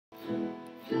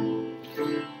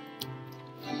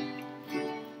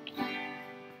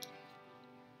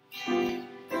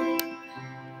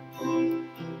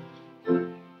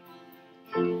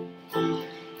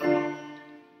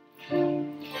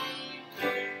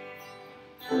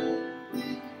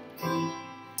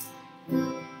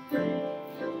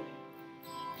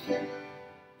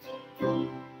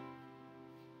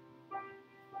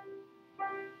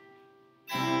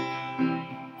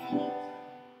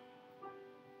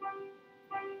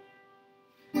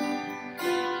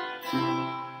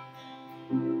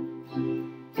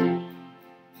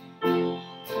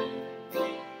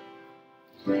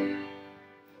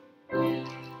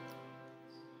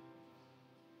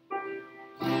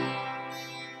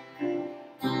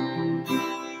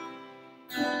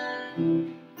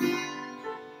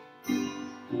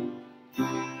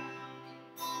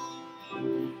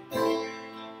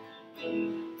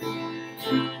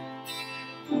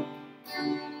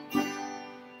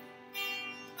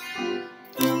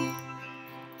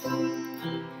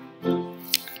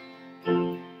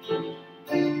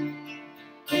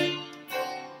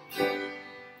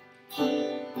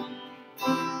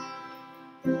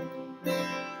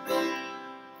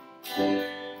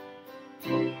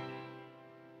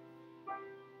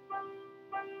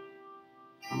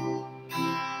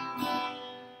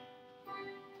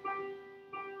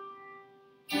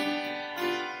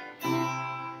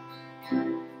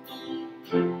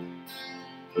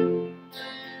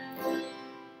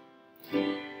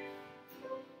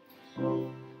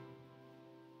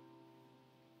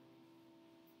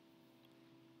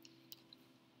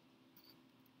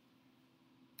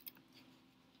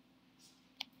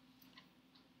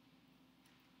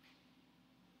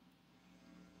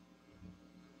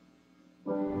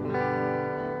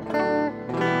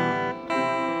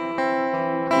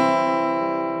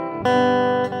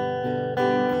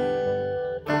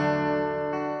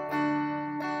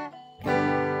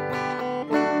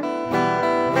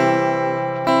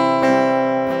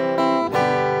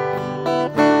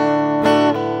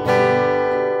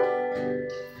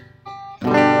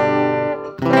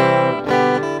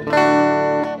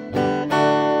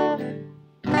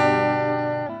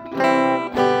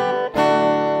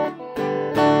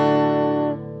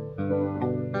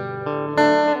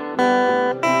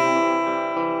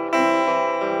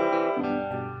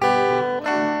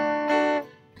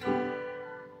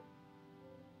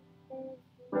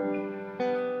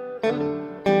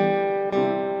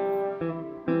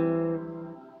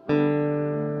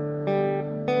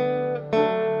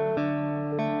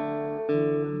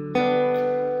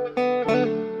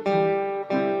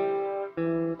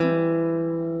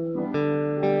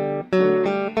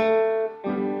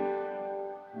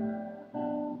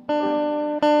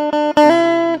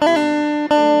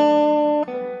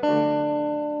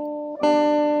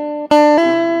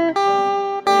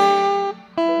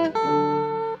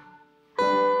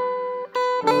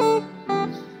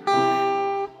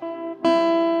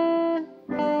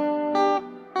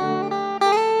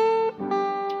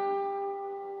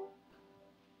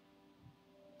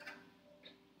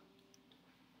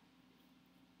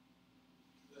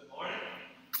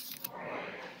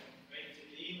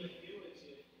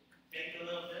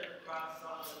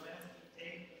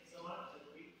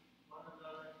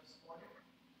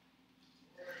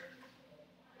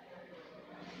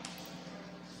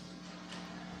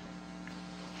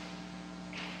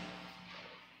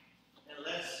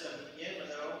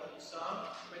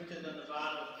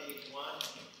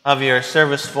Of your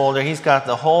service folder, he's got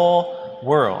the whole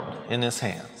world in his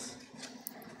hands.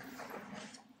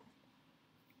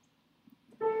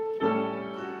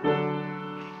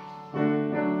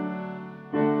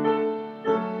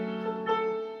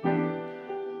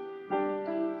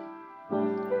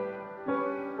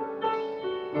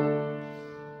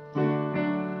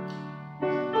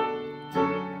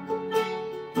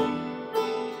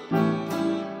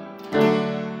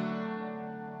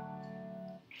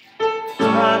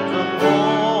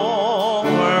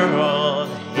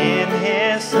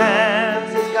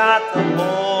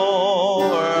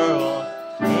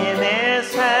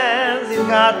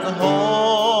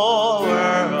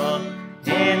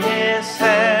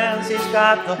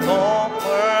 The whole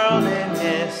world in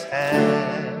his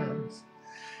hands.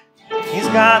 He's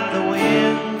got the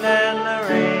wind and the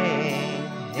rain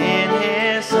in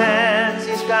his hands.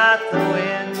 He's got the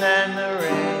wind and the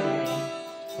rain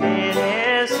in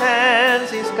his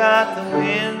hands. He's got the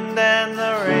wind and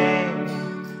the rain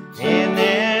in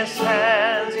his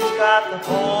hands. He's got the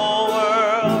whole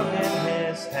world in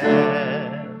his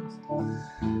hands.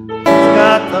 He's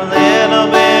got the little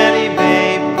bitty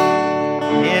baby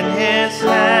in his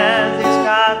hands. He's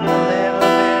got the little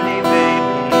bitty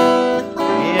baby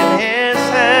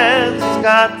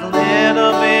got the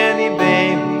little bitty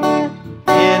baby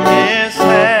in his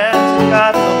hands. He's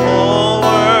got the whole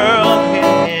world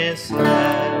in his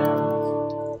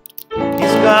hands.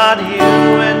 He's got you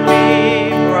and me,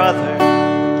 brother,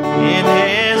 in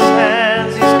his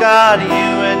hands. He's got you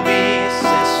and me,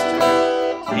 sister,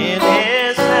 in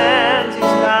his hands. He's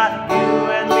got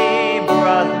you and me,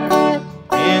 brother,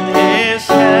 in his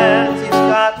hands. He's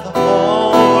got the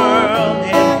whole world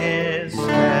in his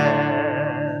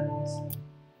hands.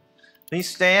 Please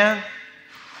stand.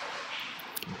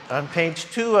 On page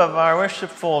 2 of our worship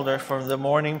folder for the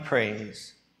morning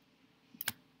praise.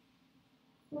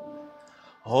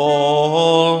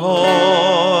 Oh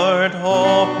Lord,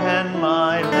 open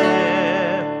my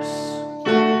lips.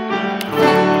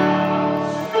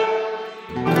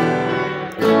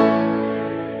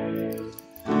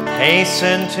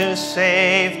 Hasten to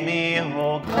save me,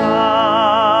 O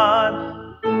God.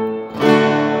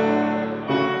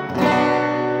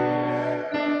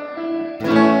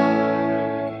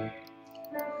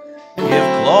 Give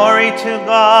glory to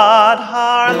God,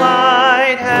 our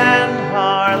light and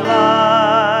our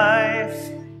life.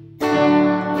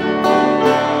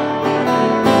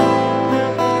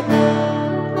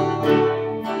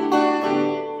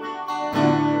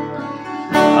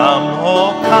 Come,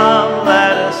 oh come,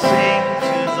 let us sing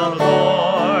to the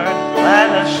Lord. Let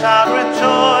us shout with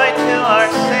joy to our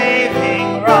saving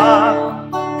rock.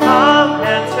 Come,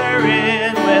 enter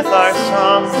in with our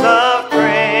songs of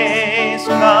praise.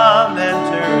 Come,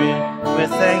 enter in with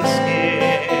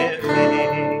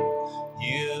thanksgiving.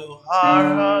 You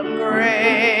are a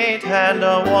great and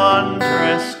a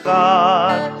wondrous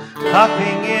God,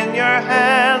 cupping in your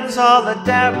hands all the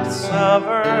depths of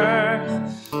earth.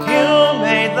 You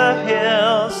made the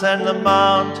hills and the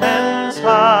mountains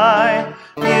high.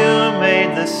 You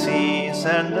made the seas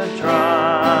and the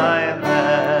dry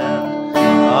land.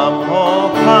 Come,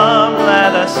 oh come,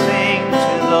 let us sing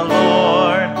to the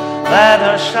Lord. Let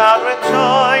us shout with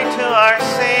joy to our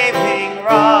saving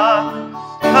rock.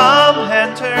 Come,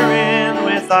 enter in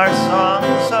with our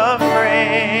songs of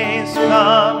praise.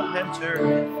 Come,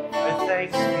 enter in with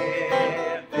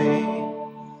thanksgiving.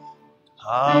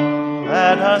 Come,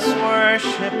 let us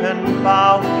worship and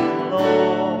bow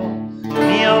low.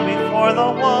 Kneel before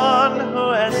the one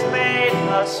who has made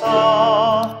us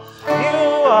all.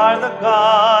 You are the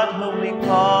God whom we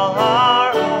call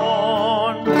our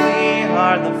own. We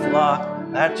are the flock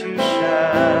that you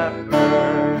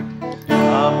shepherd.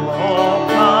 Come, oh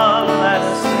come, let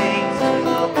us sing to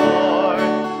the Lord.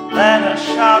 Let us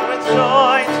shout with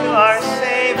joy to our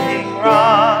saving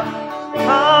rock.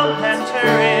 Come, enter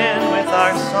in with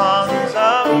our songs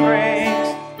of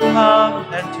praise.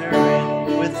 Come, enter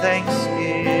in with thanksgiving.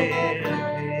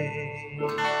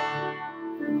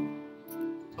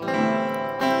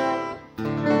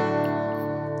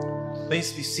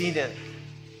 Please be seated.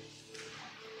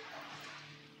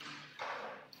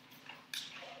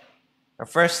 Our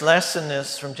first lesson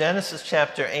is from Genesis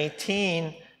chapter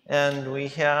 18, and we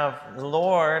have the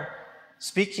Lord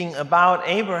speaking about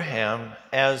Abraham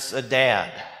as a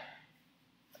dad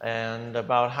and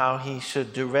about how he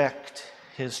should direct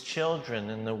his children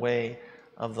in the way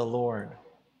of the Lord.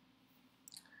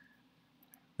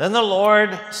 Then the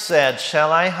Lord said,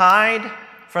 "Shall I hide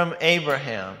from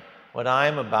Abraham what I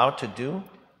am about to do?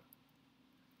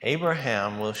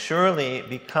 Abraham will surely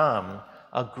become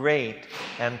a great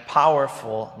and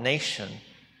powerful nation,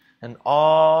 and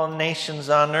all nations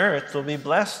on earth will be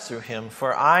blessed through him,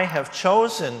 for I have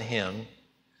chosen him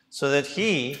so that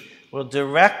he will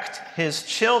direct his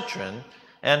children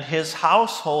and his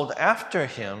household after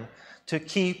him to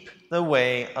keep the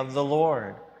way of the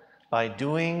Lord by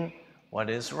doing what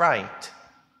is right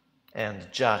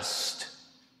and just,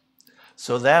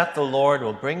 so that the Lord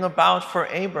will bring about for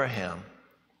Abraham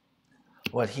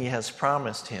what he has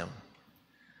promised him."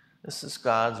 This is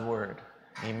God's word.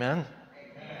 Amen.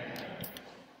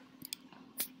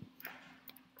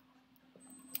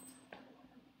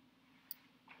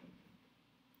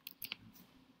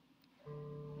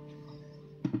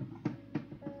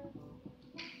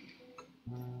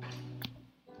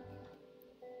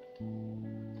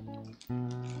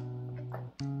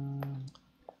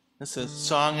 This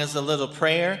song is a little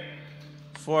prayer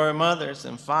for mothers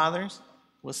and fathers.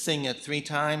 We'll sing it 3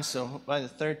 times, so by the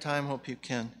 3rd time, hope you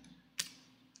can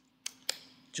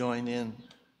join in.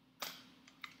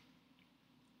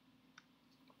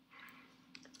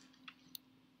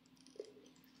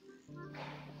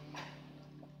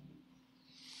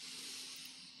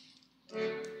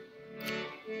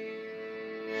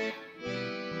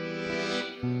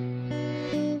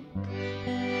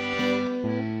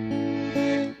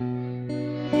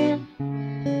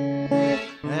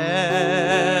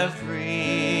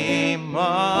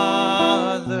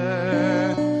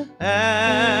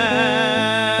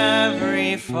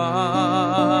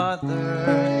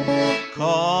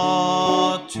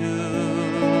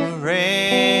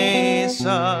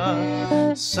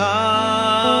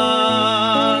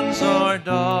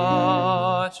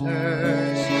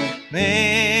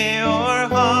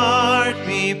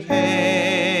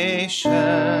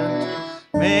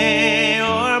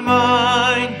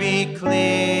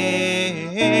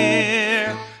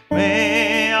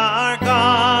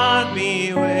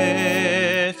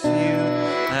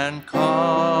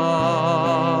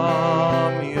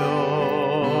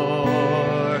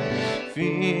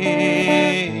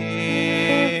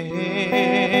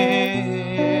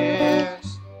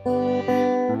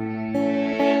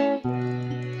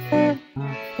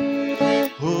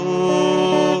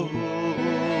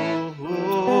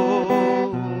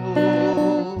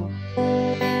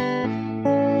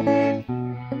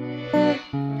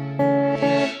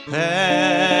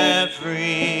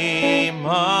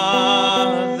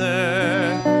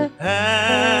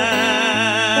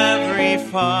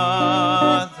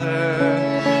 father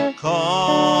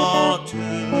called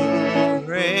to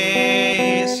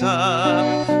raise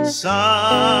up sons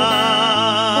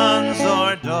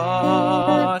or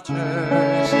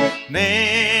daughters.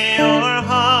 May your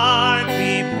heart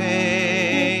be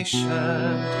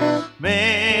patient.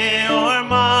 May your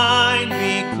mind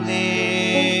be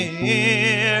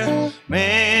clear.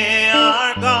 May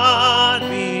our God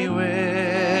be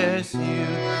with you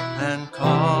and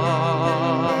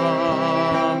calm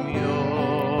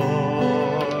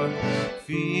your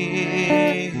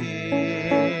fears.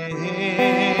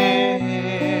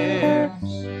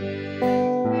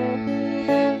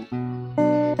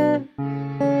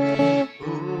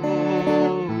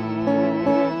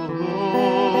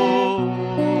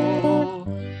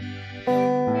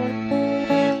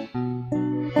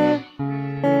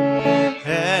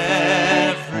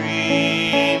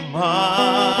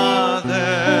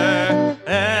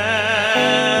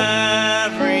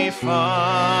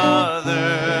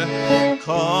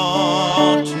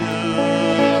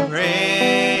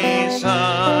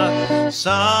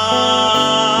 Sons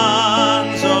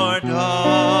or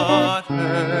daughters,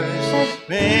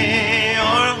 may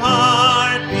your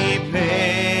heart be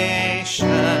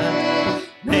patient.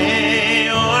 May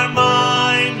your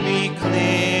mind be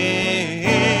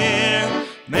clear.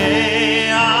 May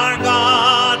our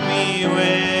God be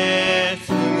with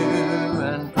you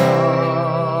and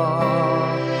calm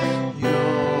your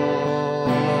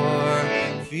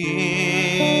fears.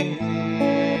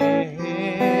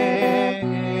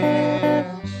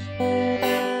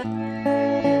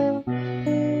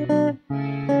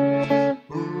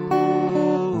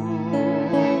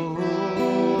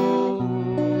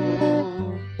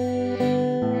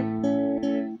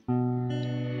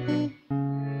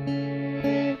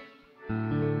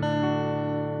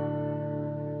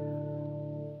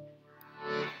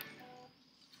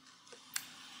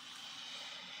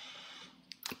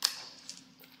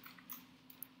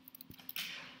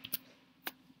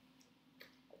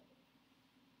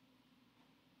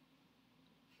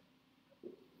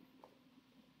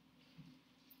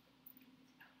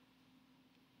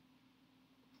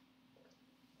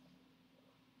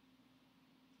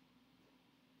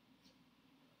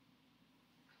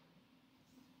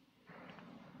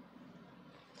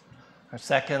 Our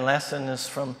second lesson is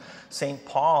from St.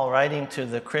 Paul writing to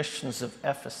the Christians of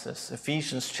Ephesus,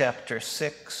 Ephesians chapter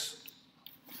 6,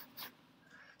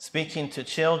 speaking to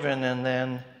children and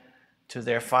then to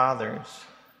their fathers.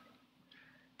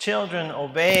 Children,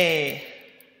 obey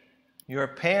your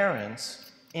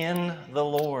parents in the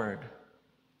Lord,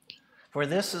 for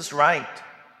this is right.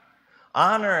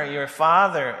 Honor your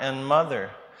father and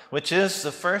mother, which is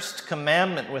the first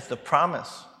commandment with the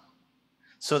promise,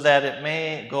 so that it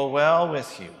may go well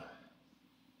with you,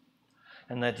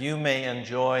 and that you may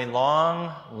enjoy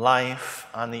long life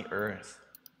on the earth.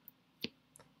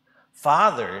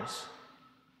 Fathers,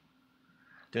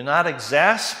 do not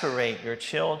exasperate your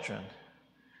children.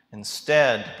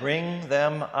 Instead, bring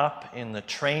them up in the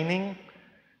training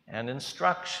and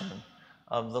instruction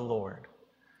of the Lord.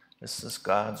 This is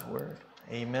God's word.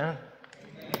 Amen.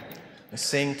 Amen. We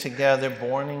sing together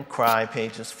Born and Cry,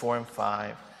 pages 4 and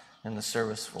 5. In the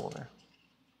service folder.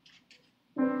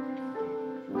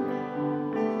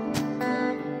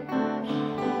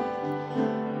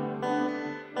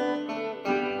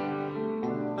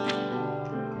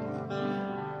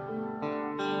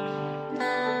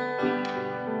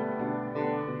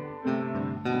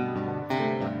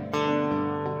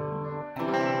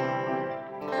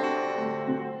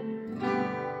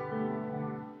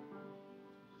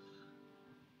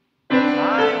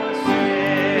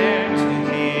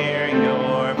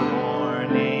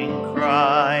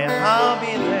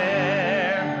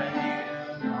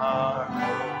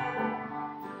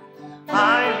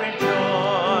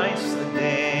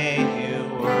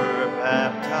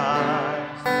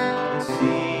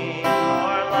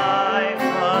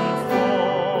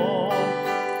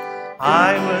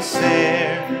 I was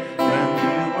there when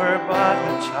you were but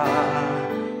a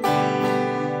child,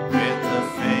 with the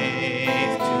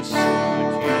faith to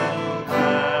suit you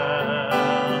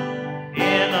well.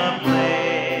 In a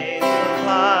blaze of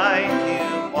light you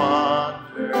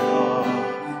wandered off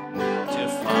to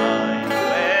find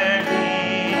where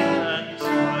demons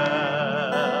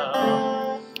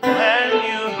dwell. When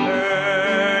you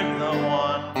heard the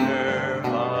wonder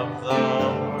of the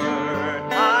word,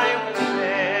 I was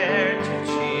there to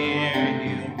cheer you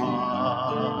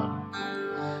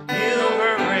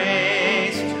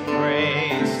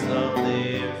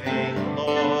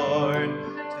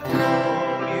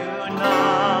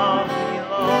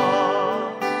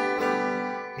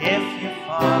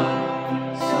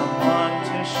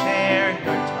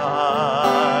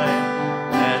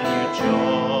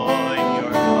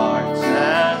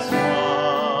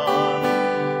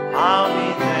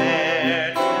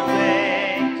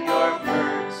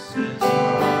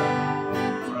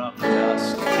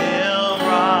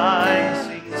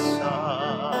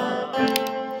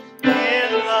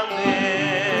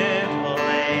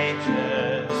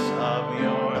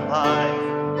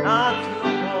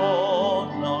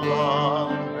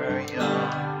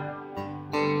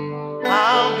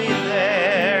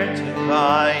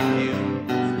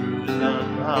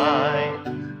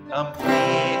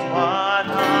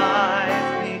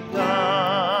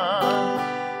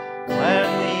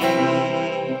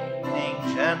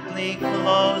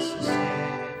Jesus is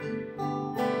here,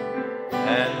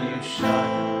 and you shut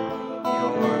your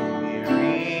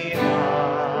weary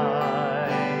eyes.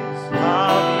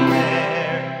 I'll be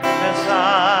there as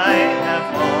I have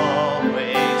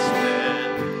always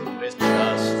been, with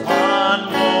just one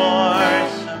more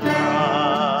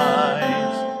surprise.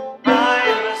 I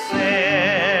was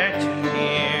there to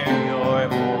hear your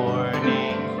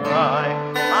morning cry.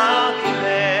 I'll be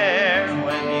there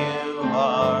when you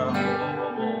are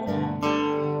home.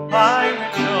 I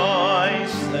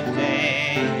rejoice the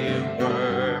day you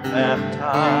were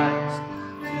baptized,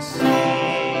 to see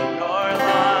your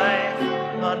life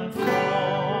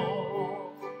unfold.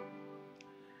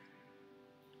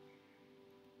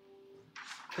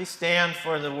 Please stand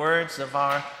for the words of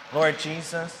our Lord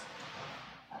Jesus.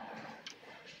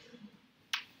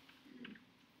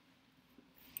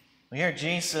 We hear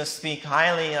Jesus speak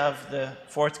highly of the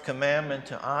fourth commandment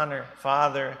to honor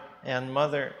father and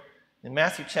mother in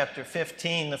Matthew chapter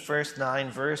 15, the first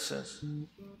 9 verses.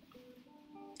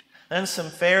 Then some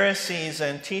Pharisees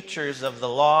and teachers of the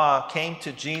law came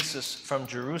to Jesus from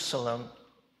Jerusalem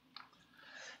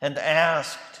and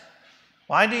asked,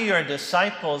 "Why do your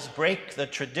disciples break the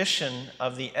tradition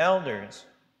of the elders?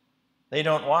 They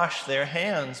don't wash their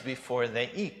hands before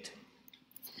they eat."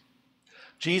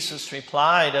 Jesus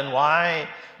replied, "And why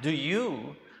do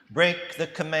you break the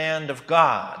command of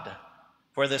God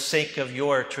for the sake of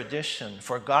your tradition?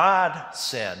 For God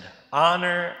said,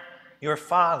 'Honor your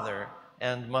father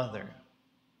and mother.'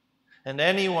 And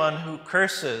anyone who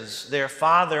curses their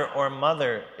father or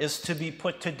mother is to be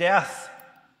put to death.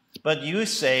 But you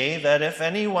say that if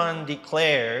anyone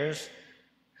declares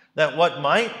that what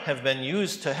might have been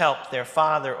used to help their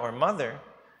father or mother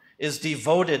is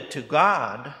devoted to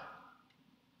God,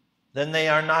 then they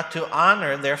are not to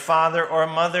honor their father or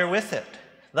mother with it.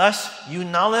 Thus you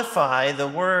nullify the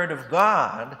word of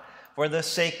God for the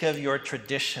sake of your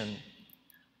tradition,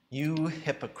 you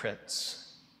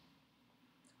hypocrites."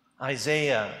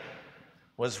 Isaiah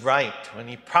was right when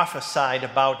he prophesied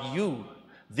about you.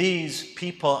 "These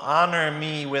people honor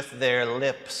me with their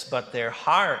lips, but their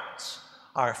hearts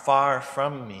are far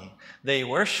from me. They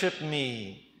worship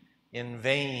me in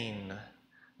vain.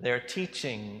 Their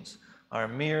teachings are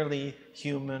merely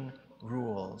human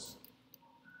rules."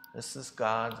 This is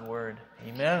God's word.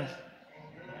 Amen.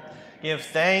 Give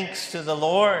thanks to the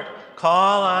Lord.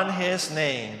 Call on his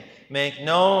name. Make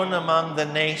known among the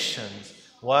nations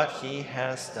what he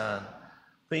has done.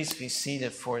 Please be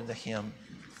seated for the hymn.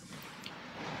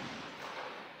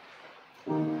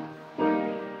 From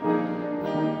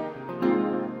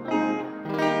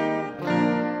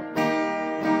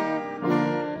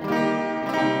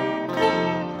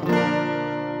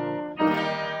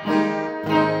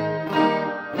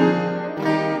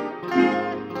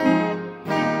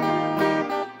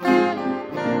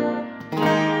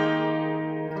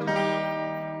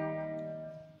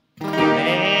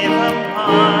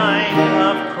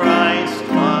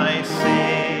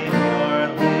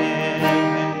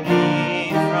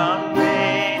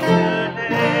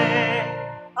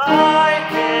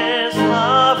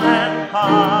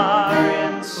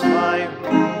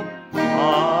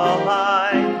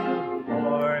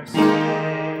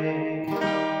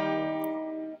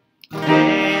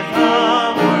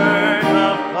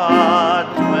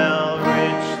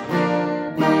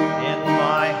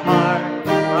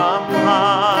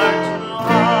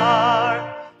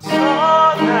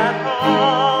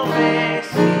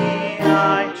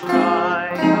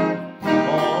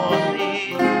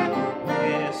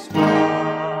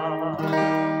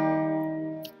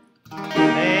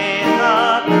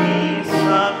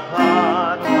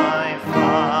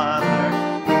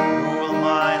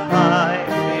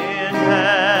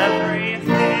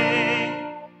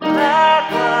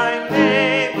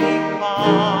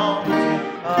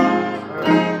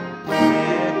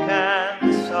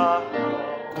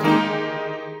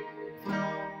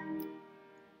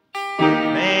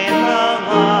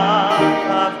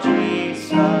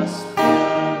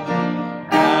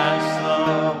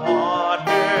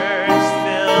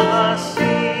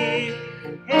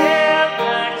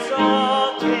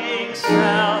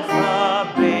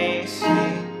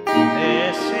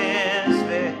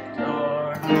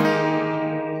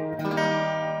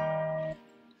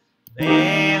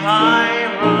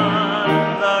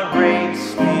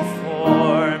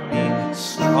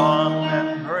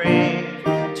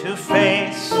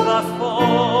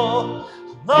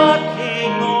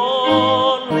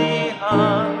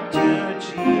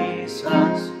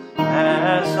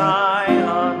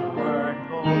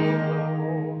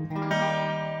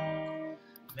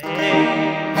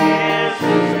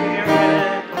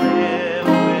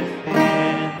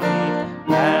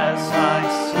as I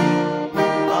seek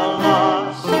a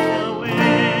lost to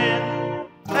win,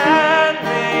 and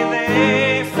may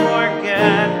they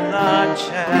forget the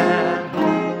chant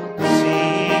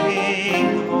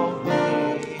singing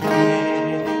holy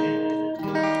hymn.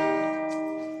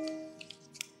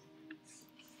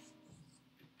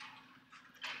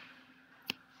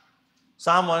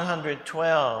 Psalm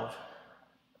 112.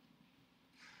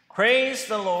 Praise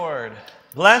the Lord.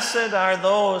 Blessed are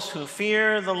those who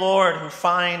fear the Lord, who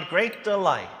find great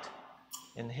delight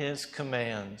in his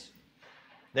commands.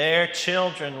 Their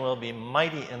children will be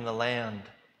mighty in the land.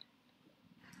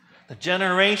 The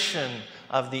generation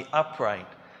of the upright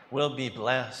will be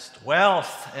blessed.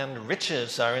 Wealth and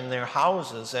riches are in their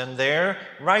houses, and their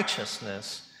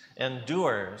righteousness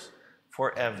endures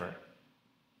forever.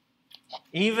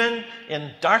 Even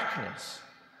in darkness,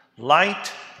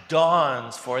 light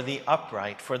dawns for the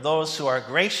upright, for those who are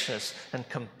gracious and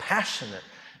compassionate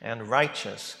and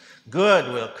righteous.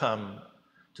 Good will come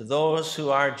to those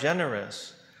who are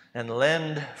generous and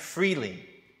lend freely,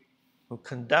 who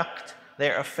conduct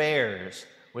their affairs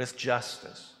with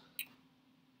justice.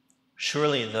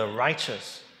 Surely the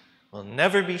righteous will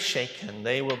never be shaken.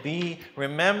 They will be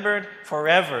remembered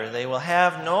forever. They will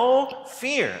have no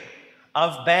fear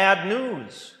of bad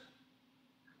news.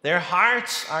 Their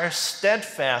hearts are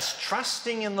steadfast,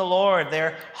 trusting in the Lord.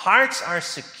 Their hearts are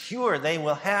secure. They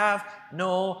will have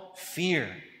no fear.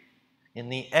 In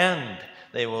the end,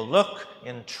 they will look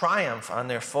in triumph on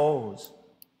their foes.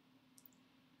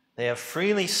 They have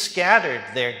freely scattered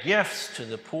their gifts to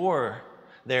the poor.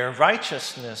 Their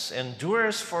righteousness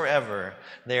endures forever.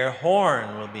 Their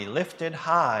horn will be lifted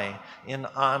high in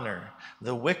honor.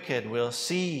 The wicked will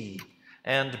see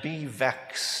and be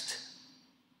vexed.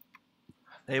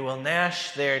 They will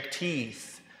gnash their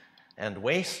teeth and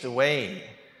waste away.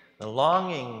 The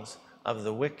longings of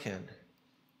the wicked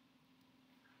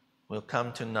will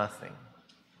come to nothing.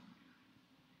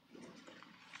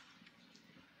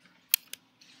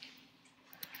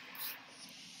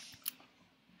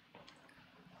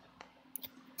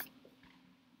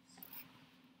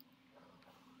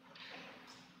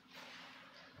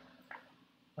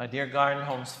 My dear Garden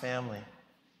Homes family,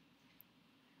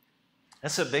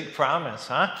 that's a big promise,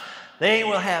 huh? They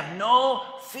will have no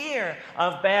fear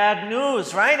of bad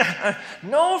news, right?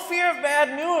 No fear of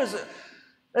bad news.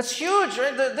 That's huge,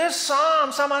 right? This Psalm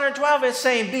 112, is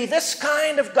saying, be this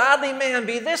kind of godly man,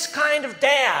 be this kind of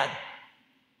dad.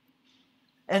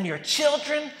 And your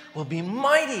children will be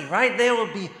mighty, right? They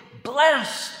will be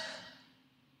blessed.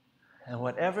 And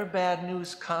whatever bad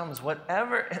news comes,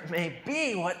 whatever it may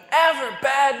be, whatever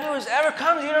bad news ever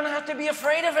comes, you don't have to be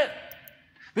afraid of it.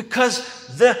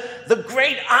 Because the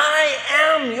great I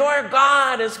am, your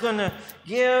God, is going to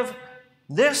give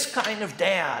this kind of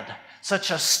dad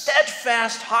such a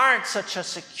steadfast heart, such a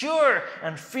secure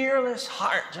and fearless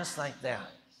heart, just like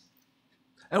that.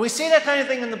 And we see that kind of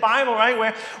thing in the Bible,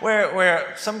 right?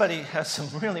 Where somebody has some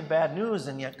really bad news,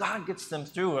 and yet God gets them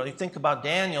through. Or you think about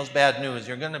Daniel's bad news.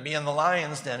 You're going to be in the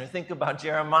lion's den. You think about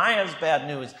Jeremiah's bad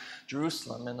news.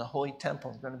 Jerusalem and the Holy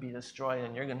Temple is going to be destroyed,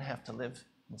 and you're going to have to live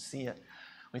and see it.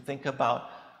 We think about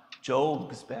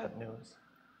Job's bad news.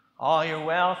 All your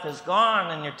wealth is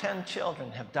gone, and your 10 children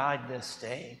have died this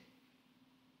day.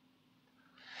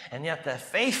 And yet the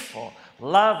faithful,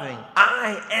 loving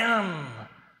I am,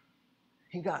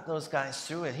 he got those guys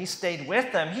through it. He stayed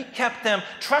with them. He kept them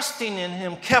trusting in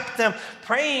him, kept them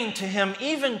praying to him,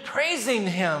 even praising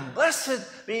him.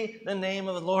 Blessed be the name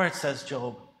of the Lord, says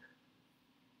Job.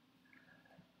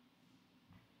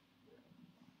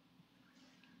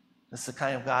 This is the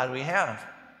kind of God we have.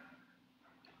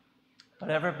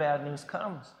 Whatever bad news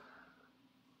comes,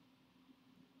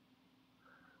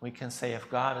 we can say, if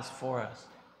God is for us,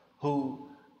 who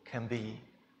can be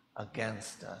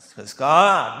against us? Because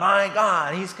God, my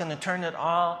God, he's going to turn it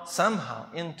all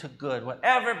somehow into good.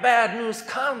 Whatever bad news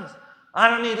comes, I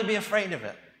don't need to be afraid of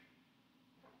it.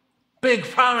 Big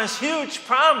promise, huge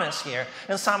promise here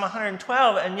in Psalm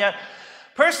 112. And yet,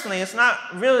 personally, it's not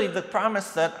really the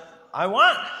promise that I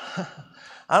want.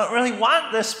 I don't really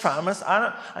want this promise.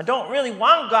 I don't really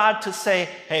want God to say,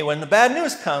 hey, when the bad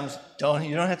news comes,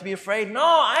 you don't have to be afraid. No,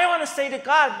 I want to say to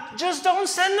God, just don't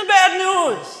send the bad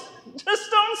news.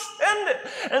 Just don't send it.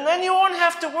 And then you won't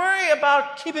have to worry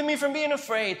about keeping me from being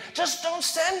afraid. Just don't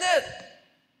send it.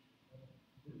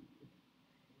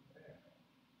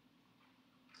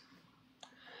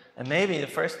 And maybe the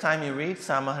first time you read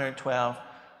Psalm 112,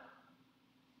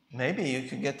 maybe you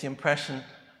could get the impression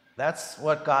that's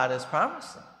what God is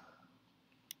promising.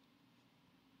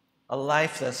 A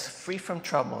life that's free from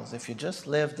troubles if you just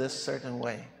live this certain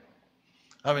way.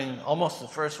 I mean, almost the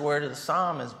first word of the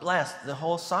psalm is blessed. The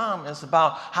whole psalm is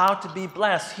about how to be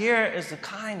blessed. Here is the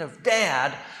kind of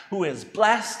dad who is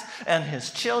blessed, and his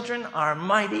children are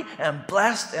mighty and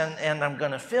blessed, and I'm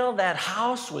going to fill that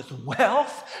house with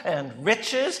wealth and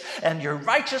riches, and your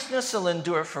righteousness will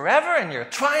endure forever, and your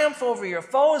triumph over your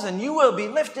foes, and you will be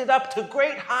lifted up to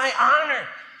great high honor.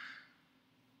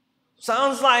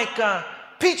 Sounds like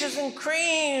peaches and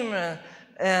cream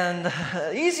and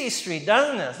Easy Street,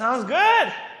 doesn't it? Sounds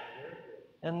good.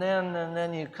 And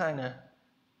then you kind of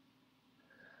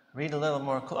read a little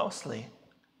more closely.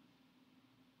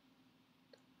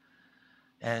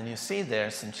 And you see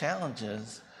there's some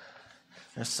challenges.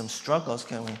 There's some struggles.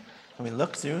 Can we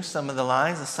look through some of the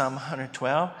lines of Psalm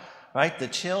 112? Right? The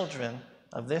children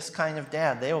of this kind of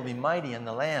dad, they will be mighty in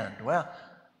the land. Well,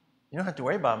 you don't have to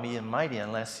worry about being mighty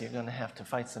unless you're going to have to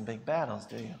fight some big battles,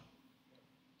 do you?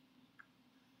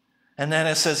 And then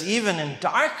it says, even in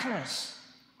darkness,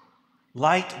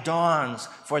 light dawns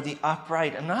for the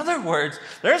upright. In other words,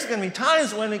 there's going to be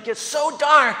times when it gets so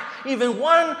dark, even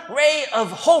one ray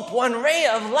of hope, one ray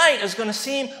of light is going to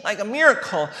seem like a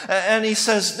miracle. And he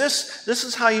says, this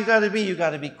is how you got to be. You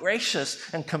got to be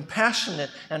gracious and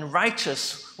compassionate and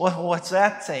righteous. What's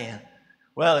that saying?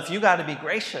 Well, if you got to be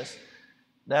gracious,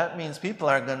 that means people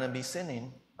are going to be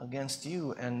sinning against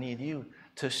you and need you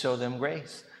to show them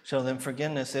grace. Show them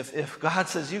forgiveness. If God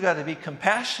says you got to be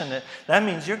compassionate, that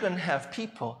means you're going to have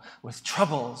people with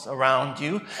troubles around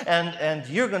you, and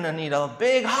you're going to need a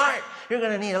big heart. You're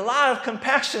going to need a lot of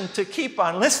compassion to keep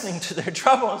on listening to their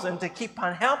troubles and to keep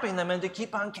on helping them and to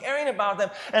keep on caring about them.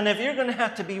 And if you're going to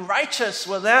have to be righteous,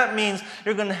 well, that means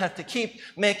you're going to have to keep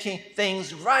making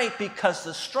things right, because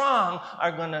the strong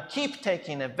are going to keep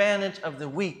taking advantage of the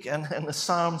weak. And the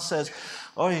psalm says,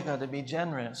 oh, you got to be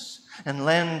generous and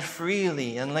lend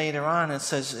freely. And later on it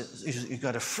says you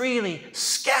got to freely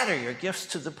scatter your gifts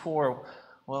to the poor.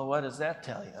 Well, what does that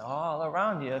tell you? All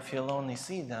around you, if you'll only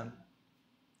see them,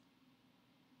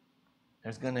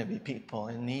 there's going to be people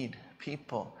in need,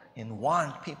 people in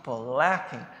want, people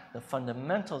lacking the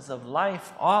fundamentals of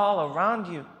life all around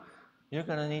you. You're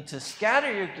going to need to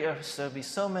scatter your gifts. There'll be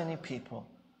so many people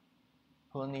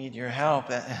who will need your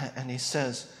help. And he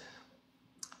says,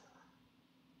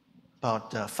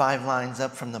 about 5 lines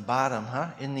up from the bottom,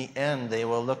 in the end, they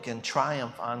will look in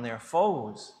triumph on their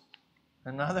foes.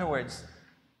 In other words,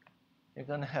 you're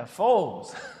going to have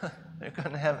foes. You're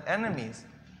going to have enemies.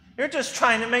 You're just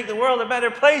trying to make the world a better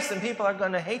place, and people are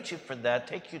going to hate you for that,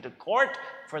 take you to court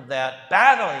for that,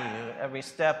 battle you every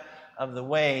step of the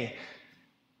way.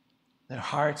 Their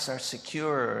hearts are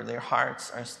secure. Their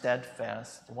hearts are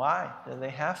steadfast. Why do they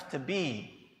have to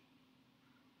be?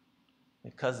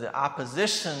 Because the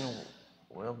opposition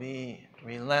will be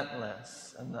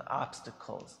relentless and the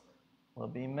obstacles will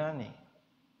be many.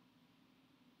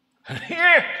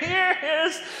 Here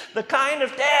is the kind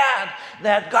of dad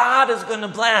that God is going to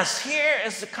bless. Here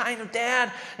is the kind of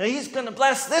dad that he's going to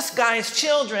bless this guy's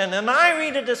children. And I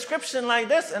read a description like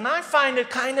this and I find it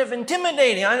kind of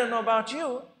intimidating. I don't know about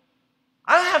you.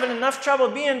 I'm having enough trouble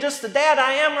being just the dad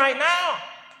I am right now.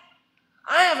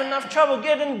 I have enough trouble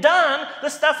getting done the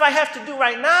stuff I have to do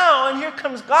right now. And here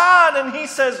comes God and he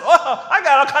says, oh, I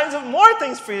got all kinds of more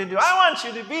things for you to do. I want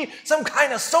you to be some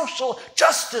kind of social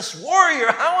justice warrior.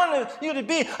 I want you to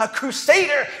be a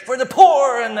crusader for the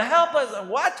poor and the helpless.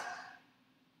 What?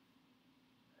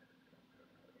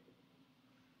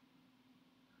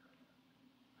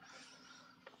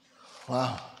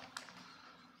 Wow.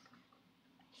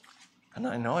 And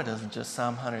I know it isn't just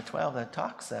Psalm 112 that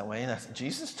talks that way.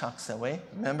 Jesus talks that way.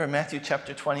 Remember Matthew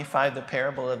chapter 25, the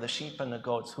parable of the sheep and the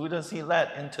goats. Who does he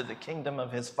let into the kingdom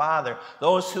of his Father?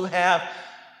 Those who have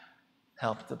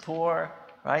helped the poor,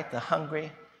 right? The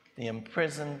hungry, the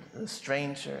imprisoned, the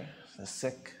stranger, the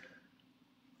sick.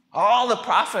 All the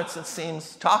prophets, it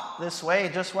seems, talk this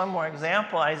way. Just one more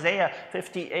example. Isaiah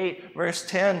 58, verse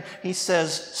 10, he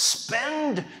says,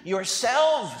 spend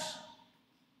yourselves.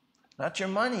 Not your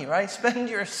money, right? Spend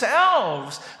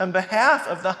yourselves on behalf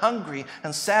of the hungry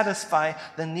and satisfy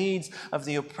the needs of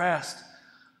the oppressed.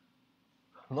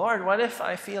 Lord, what if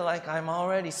I feel like I'm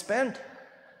already spent?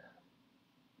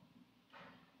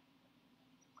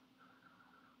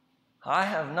 I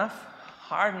have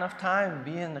hard enough time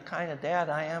being the kind of dad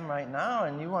I am right now,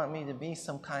 and you want me to be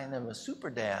some kind of a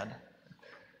super dad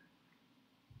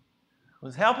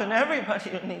who's helping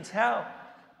everybody who needs help.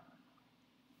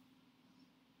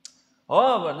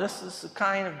 Oh, but this is the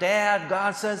kind of dad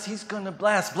God says he's going to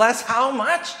bless. Bless how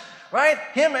much? Right?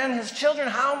 Him and his children,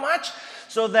 how much?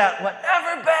 So that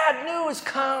whatever bad news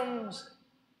comes,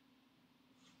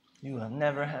 you will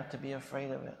never have to be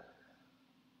afraid of it.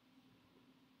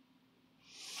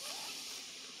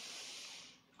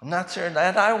 I'm not sure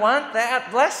that I want that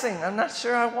blessing. I'm not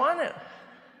sure I want it.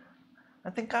 I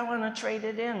think I want to trade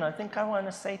it in. I think I want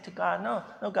to say to God,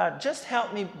 no, God, just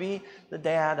help me be the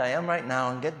dad I am right now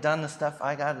and get done the stuff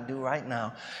I got to do right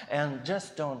now. And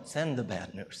just don't send the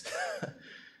bad news.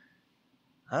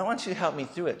 I don't want you to help me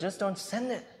through it. Just don't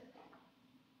send it.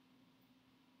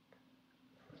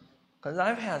 Because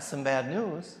I've had some bad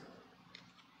news.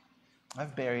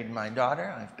 I've buried my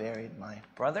daughter. I've buried my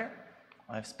brother.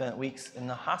 I've spent weeks in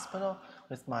the hospital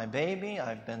with my baby.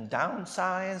 I've been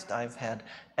downsized. I've had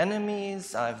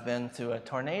enemies. I've been through a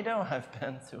tornado. I've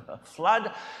been through a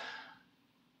flood.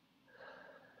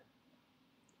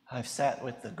 I've sat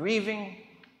with the grieving.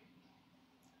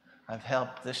 I've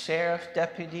helped the sheriff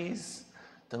deputies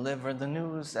deliver the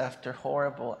news after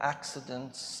horrible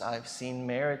accidents. I've seen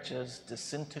marriages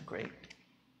disintegrate.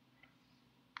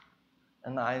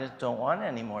 And I just don't want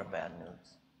any more bad news.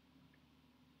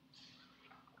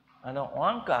 I don't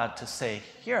want God to say,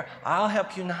 here, I'll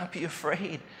help you not be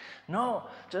afraid. No,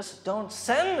 just don't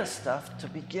send the stuff to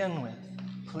begin with,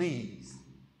 please.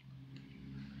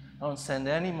 Don't send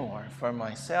any more for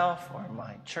myself or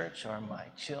my church or my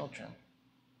children.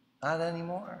 Not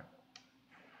anymore.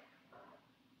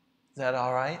 Is that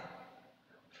all right?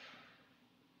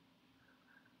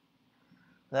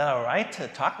 Is that all right to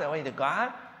talk that way to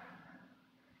God?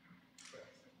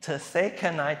 To say,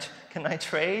 can I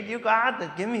trade you, God,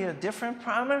 to give me a different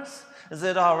promise? Is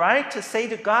it all right to say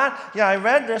to God, yeah, I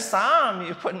read the Psalm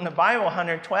you put in the Bible,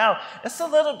 112. It's a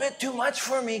little bit too much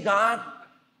for me, God.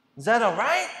 Is that all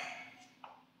right?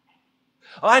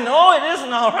 I know it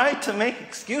isn't all right to make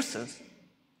excuses.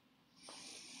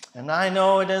 And I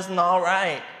know it isn't all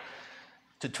right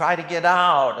to try to get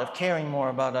out of caring more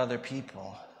about other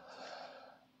people.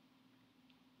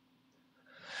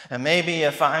 And maybe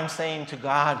if I'm saying to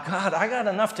God, God, I got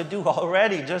enough to do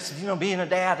already, just, being a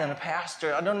dad and a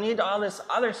pastor. I don't need all this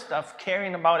other stuff,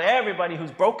 caring about everybody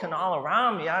who's broken all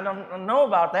around me. I don't know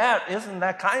about that. Isn't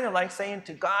that kind of like saying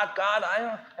to God, God, I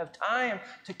don't have time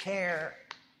to care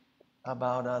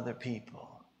about other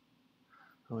people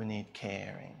who need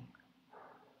caring.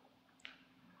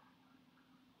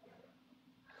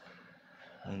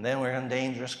 And then we're on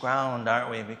dangerous ground, aren't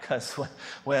we? Because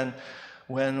when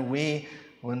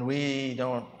we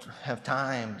don't have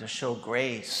time to show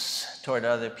grace toward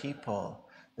other people,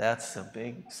 that's a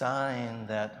big sign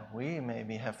that we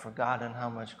maybe have forgotten how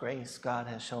much grace God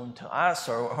has shown to us,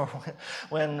 or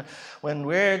when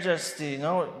we're just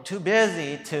too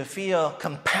busy to feel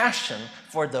compassion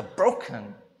for the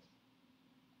broken.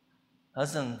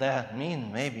 Doesn't that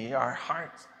mean maybe our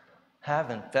hearts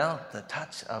haven't felt the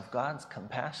touch of God's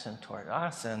compassion toward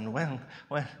us? And when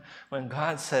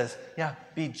God says, yeah,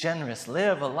 be generous,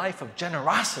 live a life of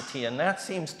generosity, and that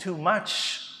seems too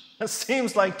much, it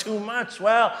seems like too much,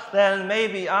 well, then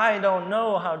maybe I don't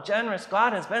know how generous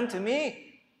God has been to me.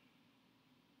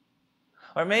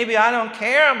 Or maybe I don't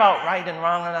care about right and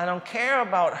wrong, and I don't care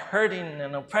about hurting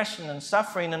and oppression and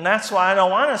suffering, and that's why I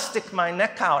don't want to stick my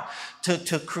neck out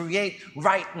to create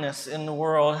rightness in the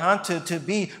world, to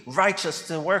be righteous,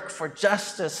 to work for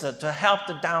justice, to help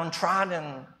the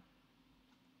downtrodden.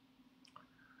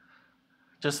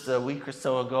 Just a week or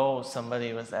so ago,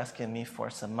 somebody was asking me for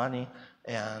some money,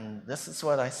 and this is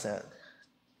what I said.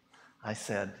 I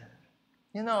said,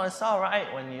 it's all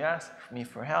right when you ask me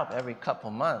for help every couple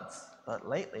months. But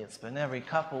lately, it's been every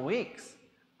couple weeks.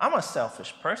 I'm a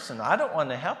selfish person. I don't want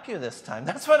to help you this time.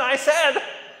 That's what I said.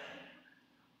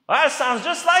 Well, that sounds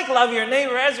just like love your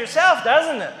neighbor as yourself,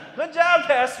 doesn't it? Good job,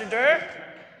 Pastor Doerr.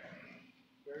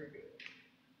 Very good.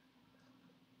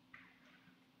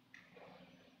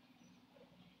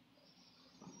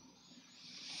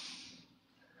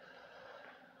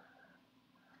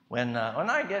 When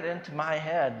I get into my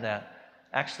head that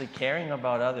actually caring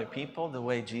about other people the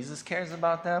way Jesus cares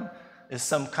about them is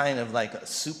some kind of like a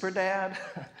super dad,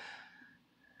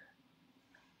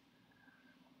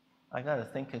 I got to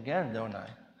think again, don't I?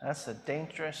 That's a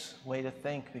dangerous way to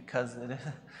think, because it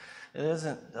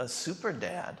isn't a super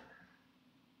dad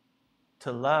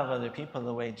to love other people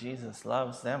the way Jesus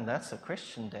loves them. That's a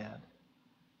Christian dad.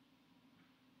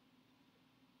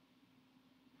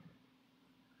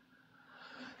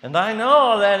 And I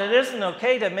know that it isn't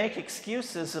okay to make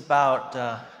excuses about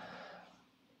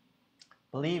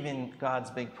believing God's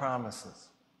big promises.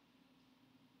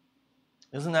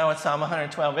 Isn't that what Psalm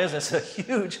 112 is? It's a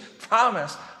huge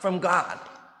promise from God,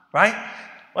 right?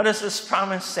 What does this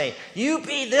promise say? You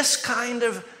be this kind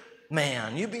of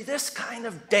man, you be this kind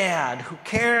of dad who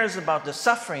cares about the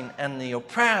suffering and the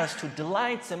oppressed, who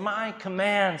delights in my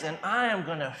commands, and I am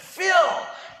going to fill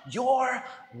your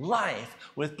life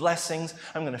with blessings.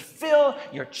 I'm going to fill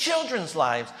your children's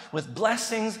lives with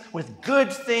blessings, with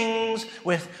good things,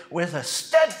 with a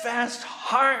steadfast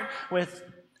heart, with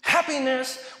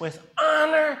happiness, with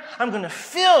honor. I'm going to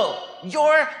fill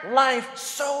your life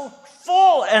so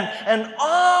full, and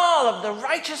all of the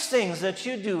righteous things that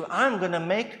you do, I'm going to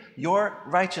make your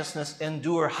righteousness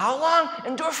endure. How long?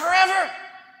 Endure forever.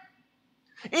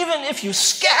 Even if you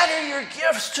scatter your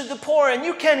gifts to the poor and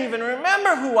you can't even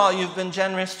remember who all you've been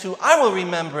generous to, I will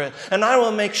remember it, and I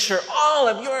will make sure all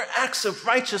of your acts of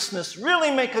righteousness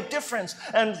really make a difference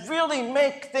and really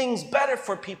make things better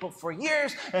for people for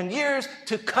years and years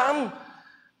to come.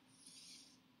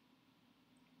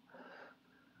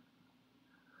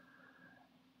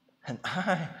 And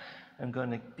I am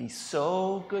going to be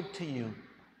so good to you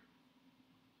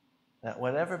that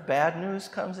whatever bad news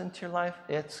comes into your life,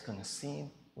 it's going to seem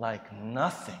like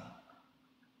nothing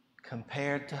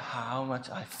compared to how much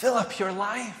I fill up your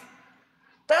life.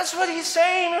 That's what he's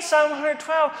saying in Psalm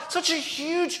 112. Such a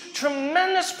huge,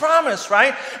 tremendous promise,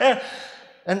 right?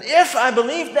 And if I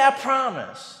believed that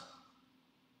promise,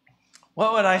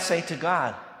 what would I say to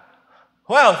God?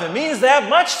 Well, if it means that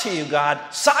much to you, God,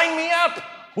 sign me up.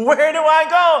 Where do I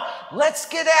go? Let's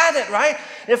get at it, right?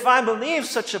 If I believe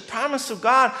such a promise of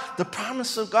God, the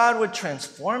promise of God would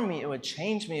transform me. It would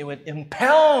change me. It would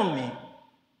impel me.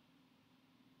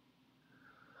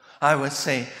 I would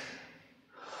say,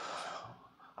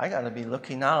 I got to be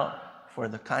looking out for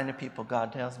the kind of people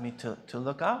God tells me to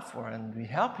look out for and be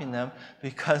helping them,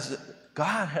 because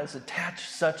God has attached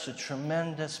such a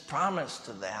tremendous promise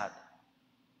to that.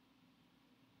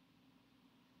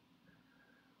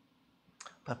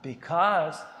 But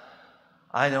because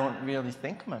I don't really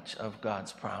think much of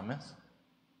God's promise,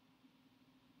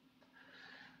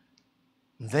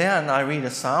 then I read a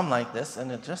psalm like this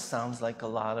and it just sounds like a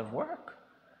lot of work.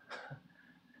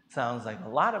 Sounds like a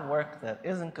lot of work that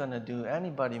isn't going to do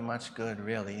anybody much good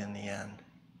really in the end.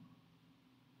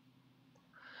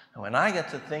 And when I get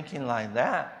to thinking like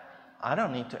that, I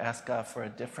don't need to ask God for a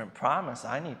different promise.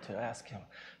 I need to ask him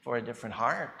for a different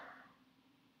heart.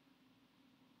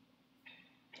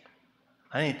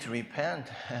 I need to repent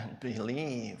and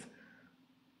believe,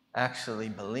 actually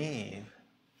believe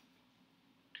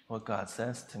what God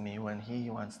says to me when he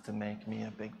wants to make me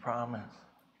a big promise.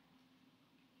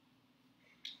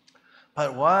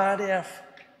 But what if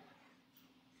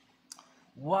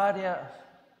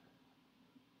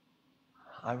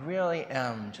I really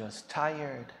am just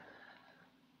tired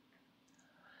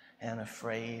and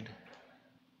afraid,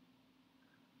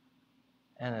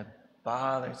 and it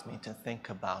bothers me to think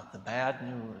about the bad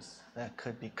news that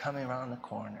could be coming around the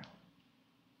corner,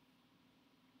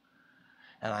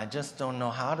 and I just don't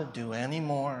know how to do any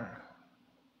more.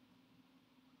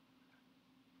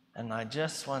 And I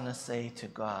just want to say to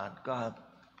God, God,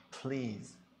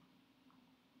 please,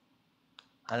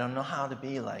 I don't know how to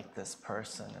be like this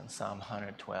person in Psalm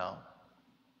 112.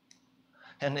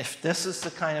 And if this is the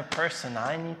kind of person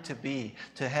I need to be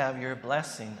to have your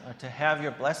blessing, or to have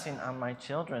your blessing on my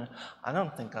children, I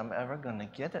don't think I'm ever going to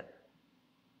get it.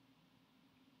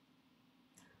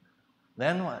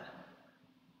 Then what?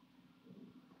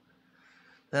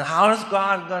 Then how is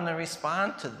God going to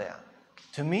respond to that,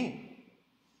 to me?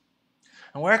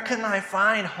 And where can I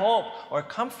find hope or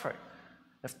comfort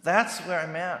if that's where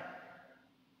I'm at?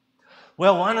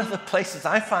 Well, one of the places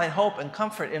I find hope and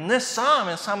comfort in this psalm,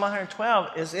 in Psalm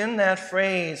 112, is in that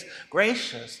phrase,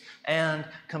 gracious and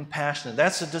compassionate.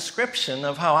 That's a description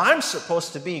of how I'm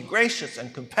supposed to be, gracious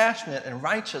and compassionate and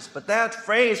righteous. But that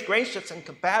phrase, gracious and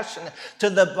compassionate, to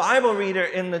the Bible reader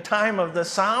in the time of the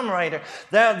psalm writer,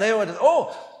 they would,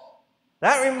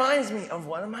 that reminds me of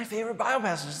one of my favorite Bible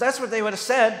passages. That's what they would have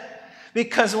said.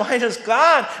 Because why does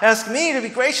God ask me to be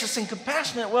gracious and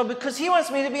compassionate? Well, because he wants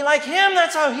me to be like him.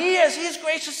 That's how he is. He's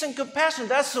gracious and compassionate.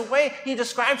 That's the way he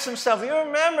describes himself.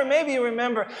 Maybe you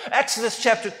remember Exodus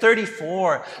chapter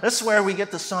 34. This is where we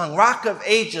get the song, Rock of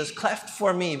Ages, cleft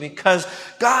for me, because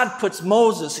God puts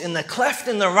Moses in the cleft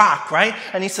in the rock, right?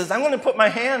 And he says, I'm going to put my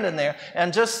hand in there,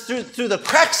 and just through the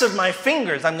cracks of my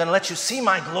fingers, I'm going to let you see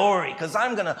my glory, because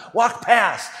I'm going to walk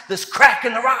past this crack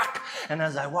in the rock. And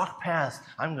as I walk past,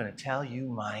 I'm going to tell you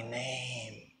my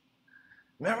name.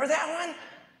 Remember that one?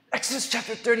 Exodus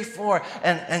chapter 34.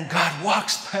 And God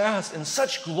walks past in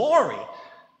such glory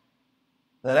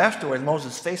that afterwards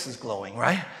Moses' face is glowing,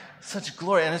 right? Such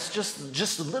glory. And it's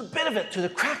just a little bit of it through the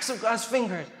cracks of God's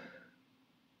fingers.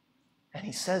 And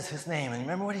he says his name. And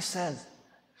remember what he says?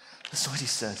 This is what he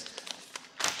says.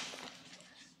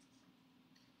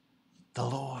 The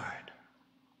Lord,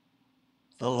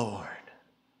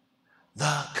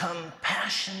 the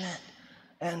compassionate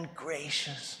and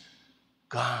gracious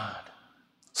God,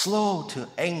 slow to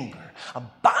anger,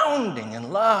 abounding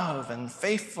in love and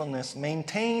faithfulness,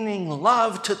 maintaining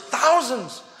love to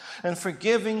thousands, and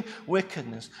forgiving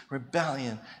wickedness,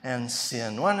 rebellion, and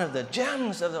sin. One of the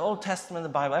gems of the Old Testament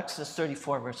of the Bible, Exodus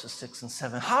 34, verses 6 and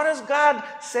 7. How does God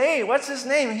say? What's his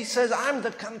name? He says, I'm the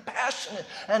compassionate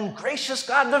and gracious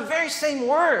God. The very same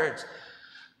words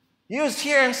used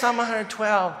here in Psalm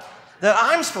 112 that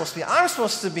I'm supposed to be. I'm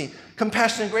supposed to be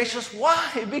compassionate and gracious.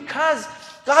 Why? Because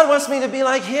God wants me to be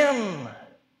like him.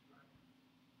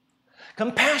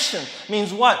 Compassion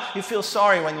means what? You feel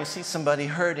sorry when you see somebody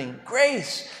hurting.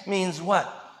 Grace means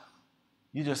what?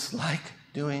 You just like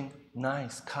doing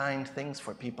nice, kind things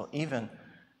for people, even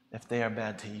if they are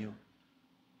bad to you.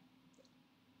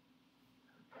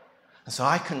 And so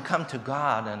I can come to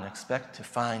God and expect to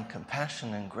find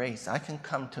compassion and grace. I can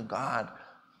come to God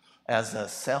as a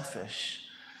selfish,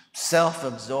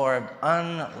 self-absorbed,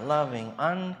 unloving,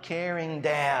 uncaring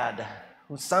dad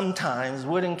who sometimes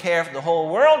wouldn't care if the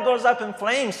whole world goes up in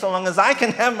flames so long as I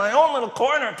can have my own little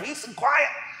corner of peace and quiet.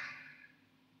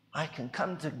 I can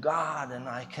come to God and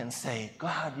I can say,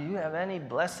 God, do you have any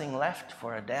blessing left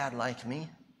for a dad like me?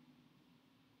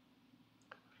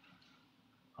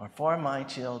 Or for my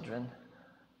children?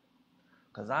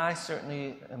 Because I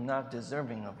certainly am not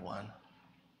deserving of one.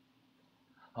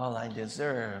 All I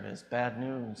deserve is bad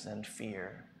news and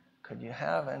fear. Could you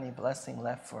have any blessing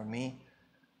left for me?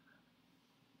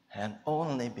 And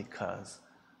only because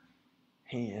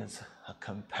he is a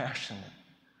compassionate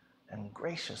and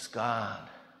gracious God.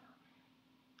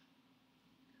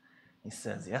 He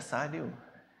says, yes, I do.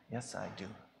 Yes, I do.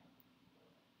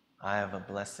 I have a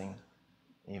blessing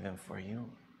even for you.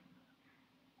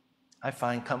 I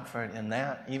find comfort in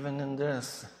that, even in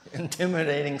this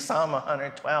intimidating Psalm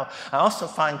 112. I also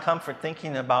find comfort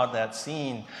thinking about that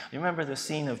scene. You remember the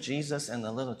scene of Jesus and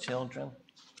the little children?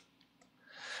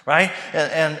 Right?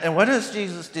 And what does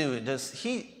Jesus do? Does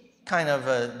he kind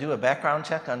of do a background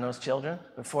check on those children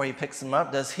before he picks them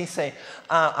up? Does he say,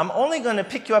 I'm only going to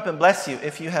pick you up and bless you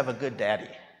if you have a good daddy?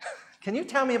 Can you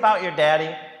tell me about your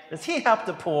daddy? Does he help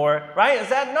the poor? Right? Is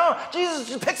that? No. Jesus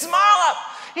just picks them all up.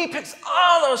 He picks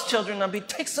all those children up. He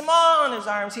takes them all in his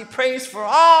arms. He prays for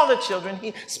all the children.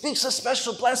 He speaks a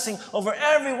special blessing over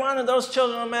every one of those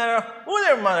children, no matter who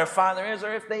their mother or father is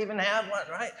or if they even have one,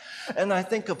 right? And I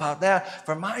think about that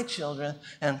for my children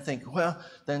and think, well,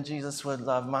 then Jesus would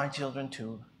love my children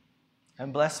too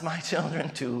and bless my children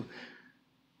too,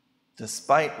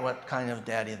 despite what kind of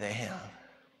daddy they have.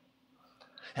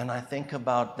 And I think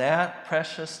about that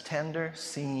precious, tender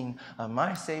scene of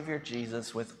my Savior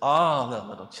Jesus with all the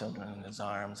little children in his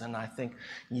arms. And I think,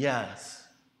 yes,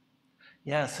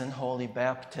 in holy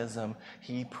baptism,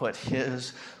 he put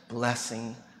his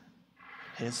blessing,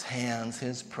 his hands,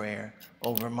 his prayer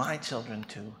over my children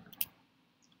too.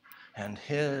 And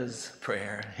his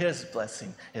prayer, his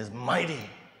blessing is mighty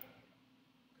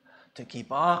to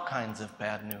keep all kinds of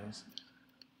bad news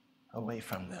away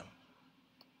from them.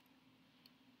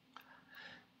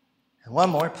 And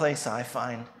one more place I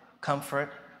find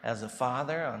comfort as a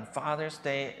father on Father's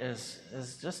Day is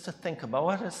just to think about,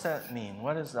 what does that mean?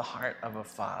 What is the heart of a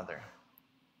father?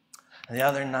 The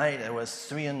other night, it was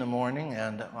 3 a.m,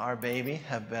 and our baby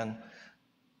had been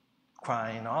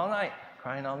crying all night,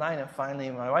 and finally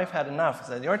my wife had enough.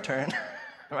 Said, your turn,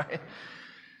 right?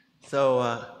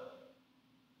 So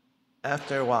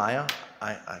after a while,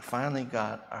 I finally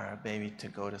got our baby to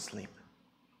go to sleep.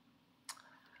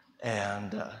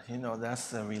 And,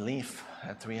 that's a relief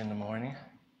at 3 a.m.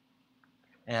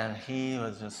 And he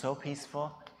was just so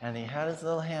peaceful. And he had his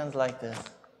little hands like this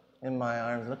in my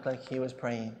arms. Looked like he was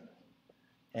praying.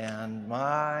 And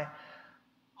my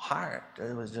heart,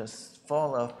 it was just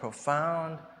full of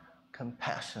profound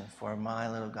compassion for my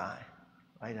little guy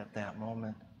right at that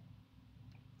moment.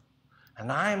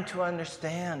 And I am to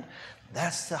understand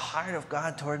that's the heart of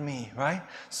God toward me, right?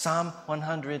 Psalm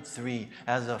 103,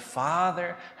 as a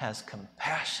father has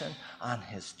compassion on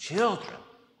his children,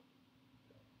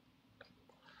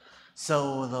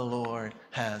 so the Lord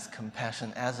has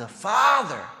compassion. As a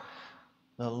father,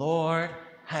 the Lord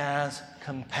has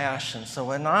compassion. So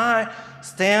when I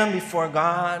stand before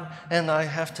God and I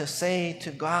have to say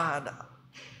to God,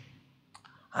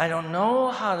 I don't know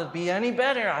how to be any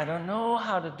better. I don't know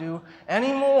how to do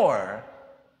any more.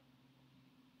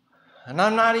 And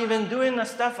I'm not even doing the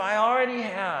stuff I already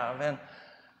have.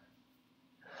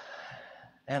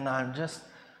 And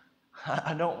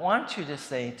I don't want you to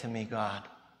say to me, God,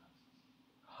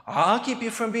 I'll keep you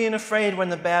from being afraid when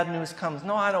the bad news comes.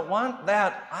 No, I don't want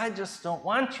that. I just don't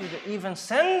want you to even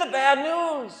send the bad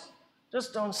news.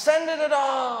 Just don't send it at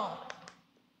all.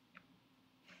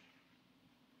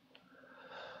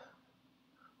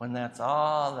 when that's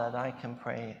all that I can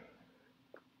pray,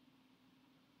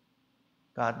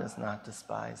 God does not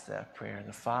despise that prayer.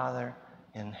 The Father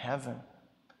in heaven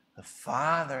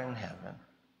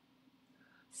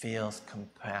feels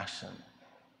compassion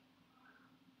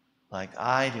like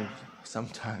I do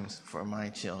sometimes for my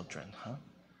children,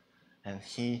 And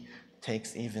he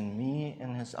takes even me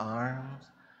in his arms,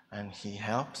 and he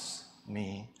helps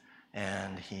me,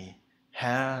 and he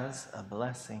has a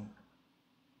blessing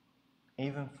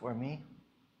even for me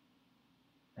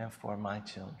and for my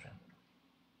children.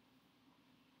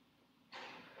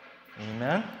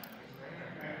 Amen?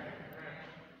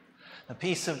 The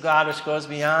peace of God which goes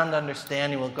beyond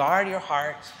understanding will guard your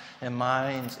hearts and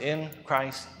minds in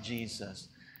Christ Jesus.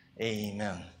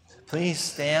 Amen. Please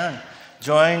stand.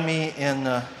 Join me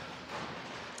in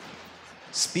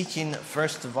speaking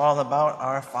first of all about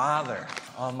our Father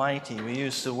Almighty. We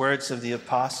use the words of the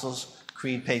Apostles'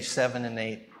 Creed, page 7 and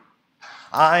 8.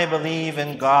 I believe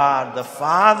in God, the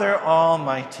Father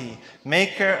Almighty,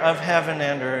 maker of heaven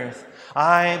and earth.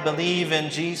 I believe in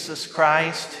Jesus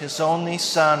Christ, his only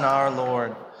Son, our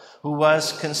Lord, who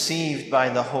was conceived by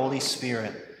the Holy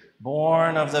Spirit,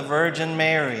 born of the Virgin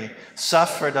Mary,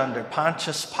 suffered under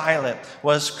Pontius Pilate,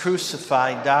 was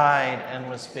crucified, died, and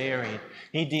was buried.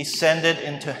 He descended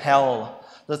into hell.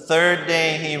 The third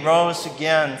day he rose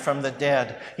again from the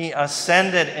dead. He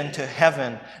ascended into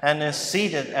heaven and is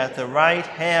seated at the right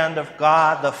hand of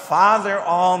God, the Father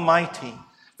Almighty.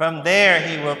 From there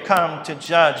he will come to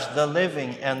judge the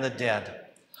living and the dead.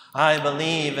 I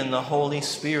believe in the Holy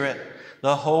Spirit,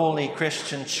 the holy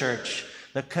Christian church,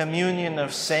 the communion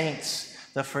of saints,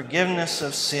 the forgiveness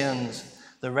of sins,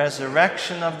 the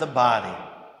resurrection of the body,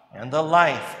 and the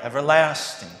life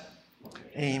everlasting.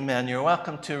 Amen. You're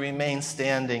welcome to remain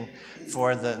standing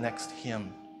for the next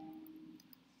hymn.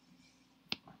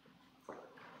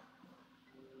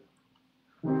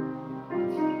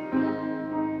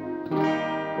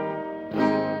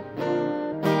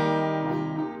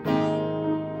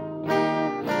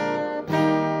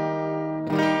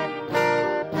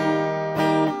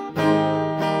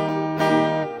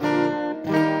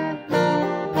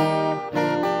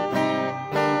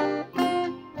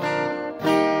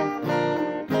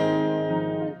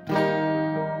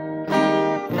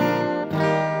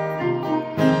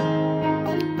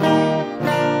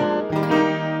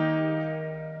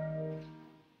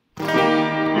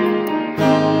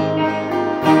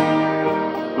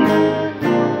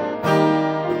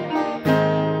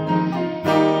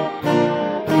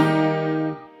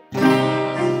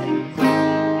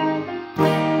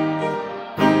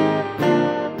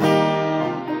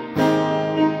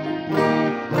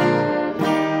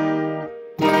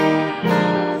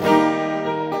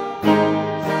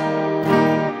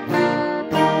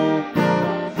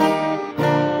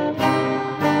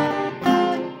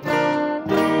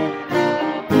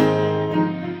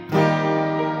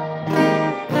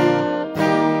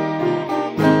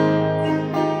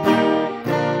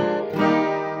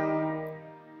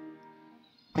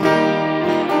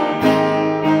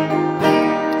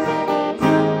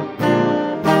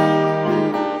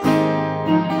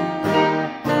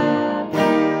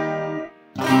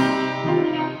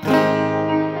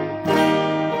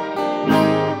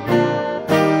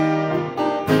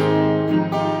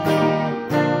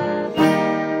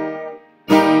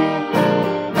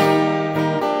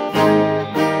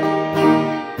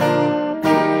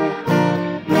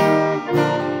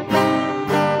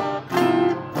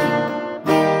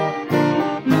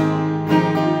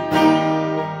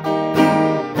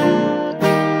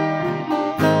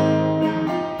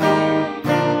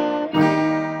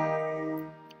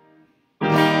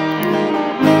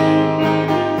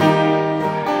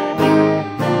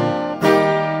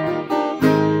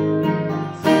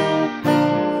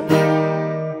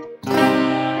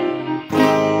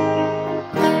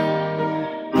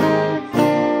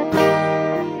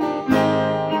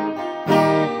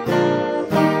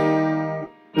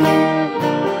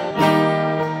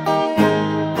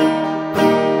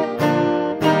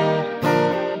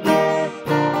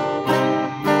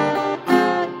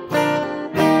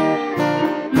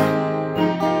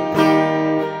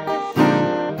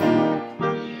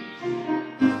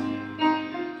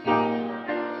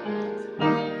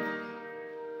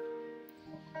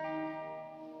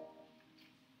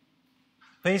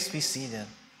 Please be seated.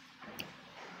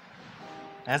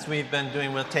 As we've been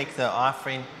doing, we'll take the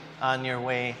offering on your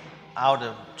way out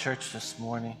of church this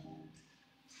morning.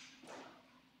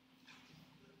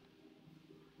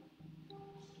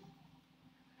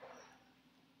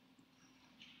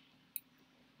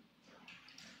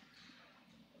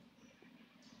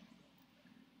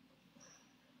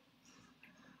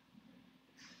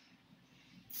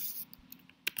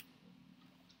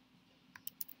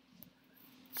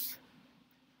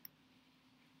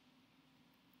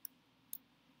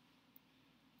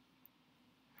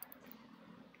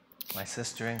 My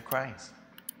sister in Christ,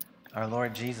 our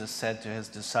Lord Jesus said to his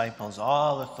disciples,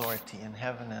 all authority in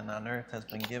heaven and on earth has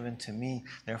been given to me.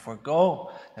 Therefore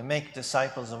go and make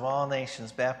disciples of all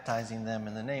nations, baptizing them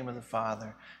in the name of the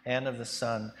Father and of the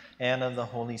Son and of the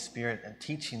Holy Spirit, and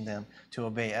teaching them to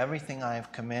obey everything I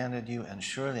have commanded you. And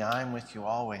surely I am with you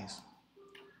always,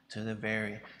 to the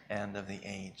very end of the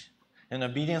age. In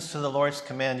obedience to the Lord's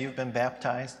command, you've been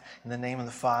baptized in the name of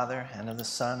the Father and of the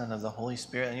Son and of the Holy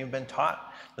Spirit, and you've been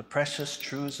taught the precious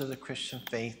truths of the Christian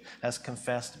faith as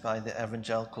confessed by the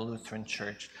Evangelical Lutheran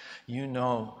Church. You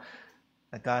know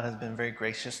that God has been very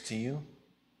gracious to you,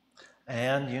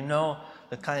 and you know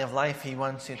the kind of life he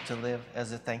wants you to live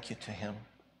as a thank you to him.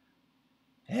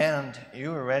 And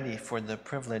you are ready for the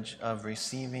privilege of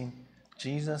receiving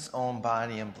Jesus' own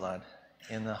body and blood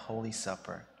in the Holy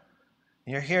Supper.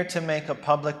 You're here to make a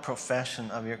public profession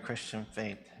of your Christian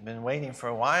faith. You've been waiting for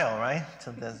a while, right?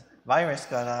 Till the virus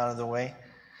got out of the way.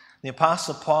 The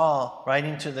Apostle Paul,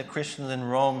 writing to the Christians in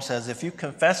Rome, says, if you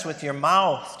confess with your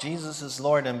mouth Jesus is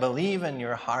Lord and believe in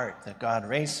your heart that God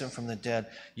raised him from the dead,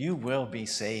 you will be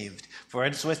saved. For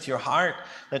it's with your heart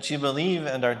that you believe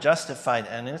and are justified,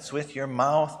 and it's with your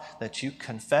mouth that you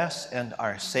confess and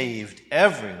are saved.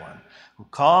 Everyone who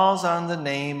calls on the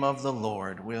name of the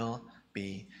Lord will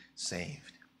be saved.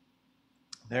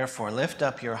 Therefore, lift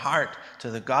up your heart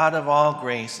to the God of all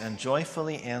grace and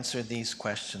joyfully answer these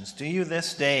questions. Do you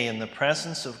this day, in the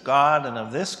presence of God and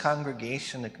of this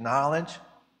congregation, acknowledge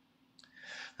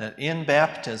that in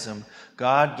baptism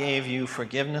God gave you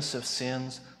forgiveness of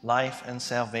sins, life, and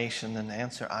salvation? And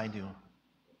answer, I do.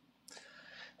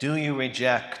 Do you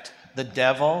reject the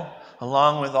devil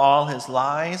along with all his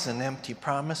lies and empty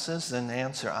promises? And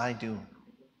answer, I do.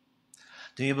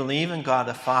 Do you believe in God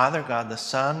the Father, God the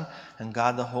Son, and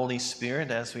God the Holy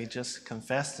Spirit, as we just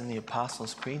confessed in the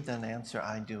Apostles' Creed? Then answer,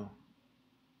 I do.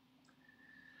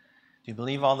 Do you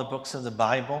believe all the books of the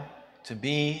Bible to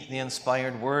be the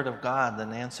inspired Word of God?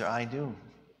 Then answer, I do.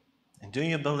 And do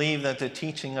you believe that the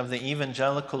teaching of the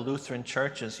Evangelical Lutheran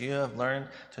Church, as you have learned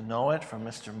to know it from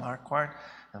Mr. Marquardt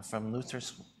and from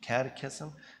Luther's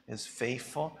Catechism, is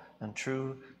faithful and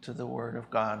true to the Word of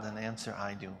God? Then answer,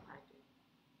 I do.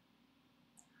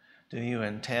 Do you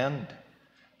intend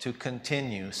to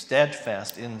continue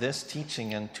steadfast in this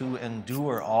teaching and to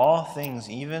endure all things,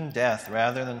 even death,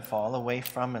 rather than fall away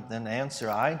from it? Then answer,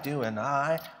 I do, and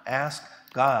I ask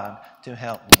God to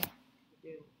help me.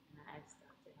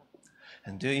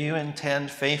 And do you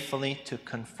intend faithfully to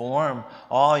conform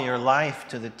all your life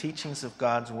to the teachings of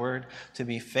God's Word, to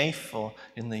be faithful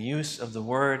in the use of the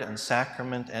Word and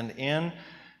sacrament, and in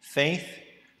faith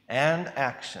and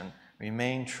action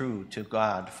remain true to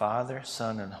God, Father,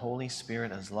 Son, and Holy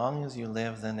Spirit as long as you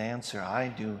live? Then answer, I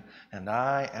do, and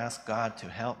I ask God to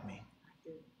help me.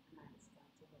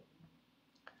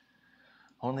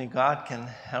 Only God can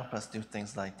help us do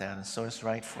things like that, and so it's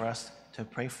right for us to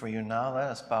pray for you now. Let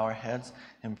us bow our heads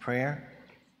in prayer.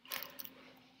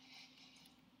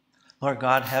 Lord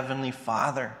God, Heavenly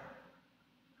Father,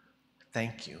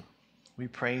 thank you. We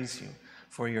praise you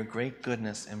for your great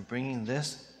goodness in bringing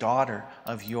this daughter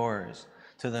of yours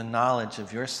to the knowledge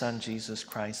of your Son, Jesus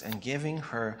Christ, and giving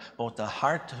her both a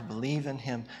heart to believe in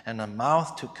him and a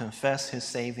mouth to confess his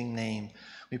saving name.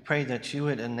 We pray that you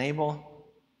would enable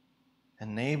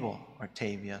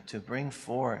Octavia to bring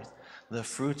forth the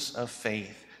fruits of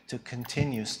faith, to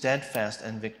continue steadfast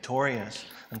and victorious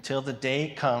until the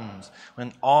day comes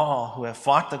when all who have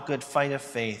fought the good fight of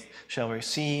faith shall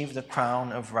receive the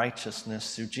crown of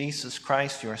righteousness through Jesus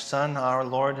Christ, your Son, our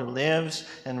Lord, who lives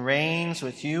and reigns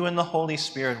with you in the Holy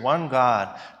Spirit, one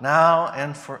God, now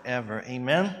and forever.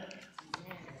 Amen.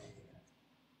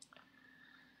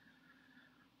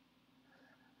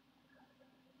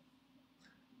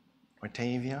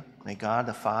 Octavia, may God,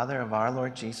 the Father of our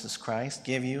Lord Jesus Christ,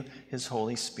 give you his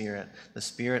Holy Spirit, the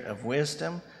spirit of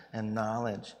wisdom and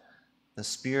knowledge, the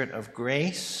spirit of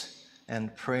grace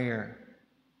and prayer,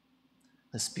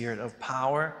 the spirit of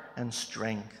power and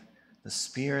strength, the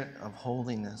spirit of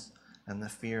holiness and the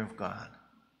fear of God.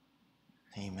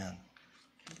 Amen.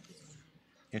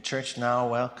 Your church now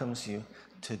welcomes you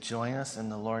to join us in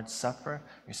the Lord's Supper,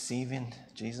 receiving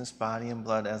Jesus' body and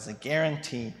blood as a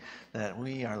guarantee that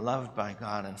we are loved by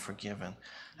God and forgiven.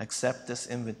 Accept this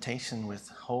invitation with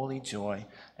holy joy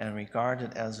and regard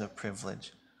it as a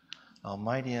privilege.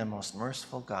 Almighty and most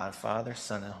merciful God, Father,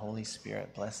 Son, and Holy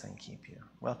Spirit, bless and keep you.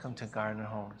 Welcome to Gardner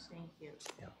Homes. Thank you.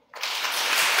 Yeah.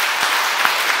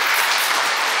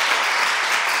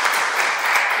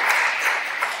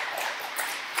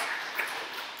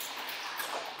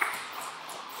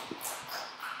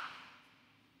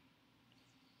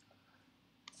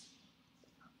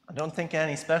 I don't think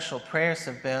any special prayers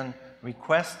have been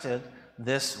requested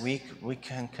this week. We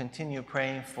can continue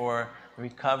praying for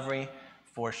recovery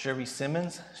for Sherry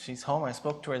Simmons. She's home. I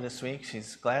spoke to her this week.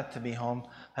 She's glad to be home.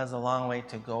 Has a long way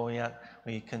to go yet.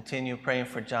 We continue praying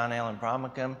for John Allen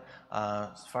Bromagam.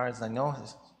 As far as I know,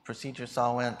 his procedures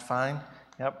all went fine.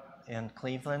 Yep, in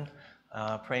Cleveland.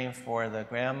 Praying for the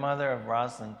grandmother of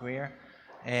Rosalind Greer.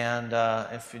 And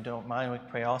if you don't mind, we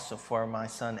pray also for my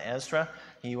son Ezra.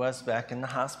 He was back in the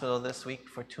hospital this week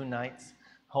for 2 nights.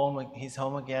 He's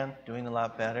home again, doing a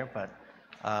lot better, but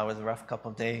it was a rough couple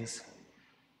days.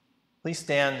 Please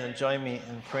stand and join me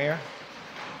in prayer.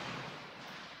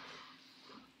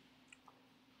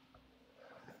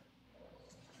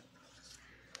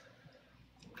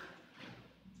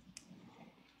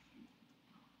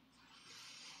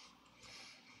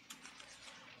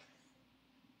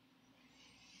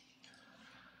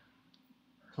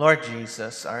 Lord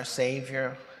Jesus, our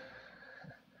Savior,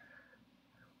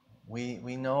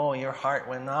 we know your heart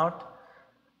went out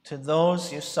to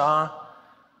those you saw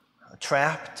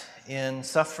trapped in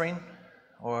suffering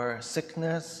or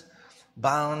sickness,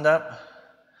 bound up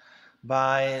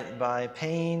by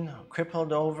pain,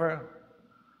 crippled over.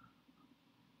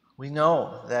 We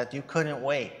know that you couldn't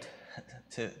wait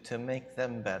to make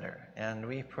them better. And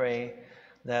we pray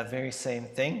that very same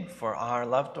thing for our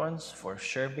loved ones, for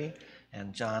Sherby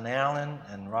and John Allen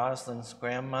and Rosalind's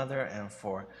grandmother, and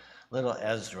for little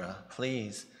Ezra.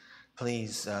 Please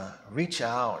reach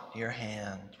out your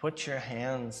hand. Put your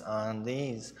hands on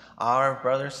these, our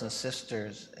brothers and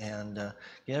sisters, and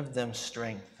give them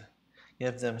strength.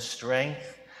 Give them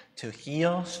strength to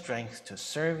heal, strength to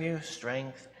serve you,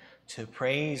 strength to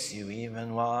praise you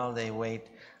even while they wait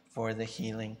for the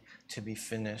healing to be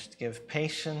finished. Give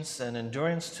patience and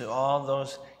endurance to all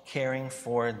those caring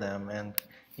for them, and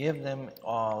give them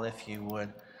all, if you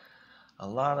would, a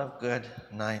lot of good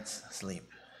night's sleep.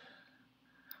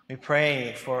 We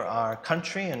pray for our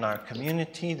country and our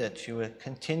community that you would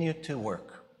continue to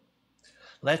work.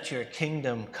 Let your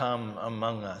kingdom come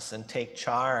among us and take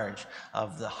charge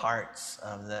of the hearts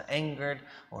of the angered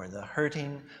or the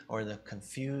hurting or the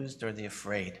confused or the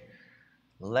afraid.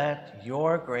 Let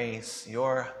your grace,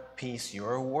 your peace,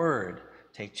 your word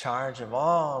take charge of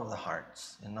all the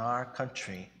hearts in our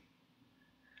country,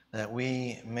 that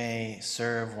we may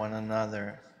serve one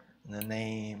another in the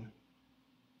name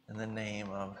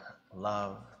of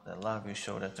love, the love you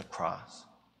showed at the cross.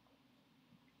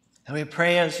 And we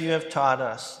pray as you have taught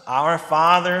us, Our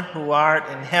Father who art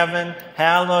in heaven,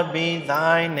 hallowed be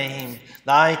thy name.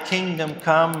 Thy kingdom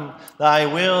come, thy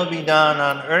will be done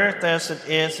on earth as it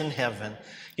is in heaven.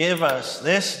 Give us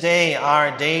this day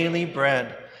our daily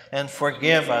bread, and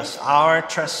forgive us our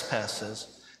trespasses,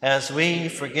 as we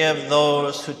forgive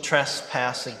those who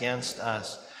trespass against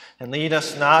us. And lead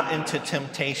us not into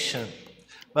temptation,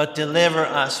 but deliver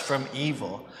us from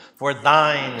evil. For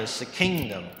thine is the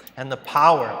kingdom, and the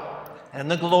power,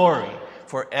 and the glory,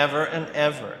 forever and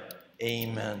ever.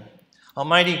 Amen.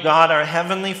 Almighty God, our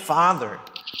heavenly Father,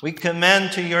 we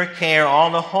commend to your care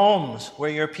all the homes where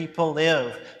your people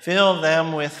live. Fill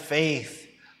them with faith,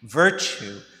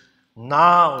 virtue,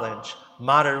 knowledge,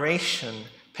 moderation,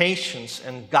 patience,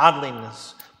 and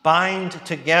godliness. Bind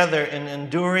together in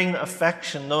enduring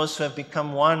affection those who have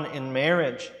become one in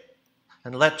marriage.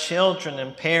 And let children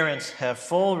and parents have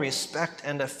full respect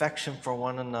and affection for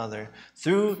one another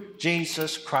through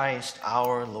Jesus Christ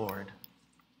our Lord.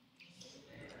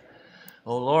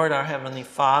 O Lord, our heavenly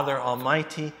Father,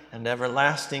 almighty and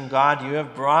everlasting God, you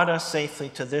have brought us safely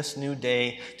to this new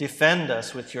day. Defend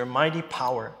us with your mighty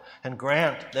power, and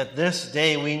grant that this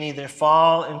day we neither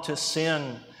fall into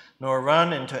sin nor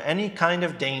run into any kind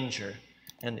of danger.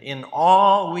 And in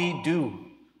all we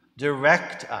do,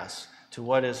 direct us to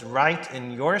what is right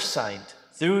in your sight,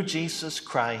 through Jesus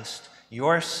Christ,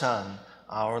 your Son,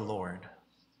 our Lord.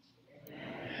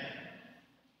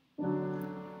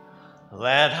 Amen.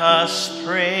 Let us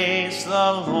praise the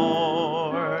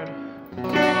Lord.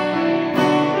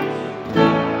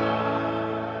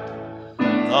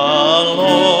 The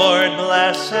Lord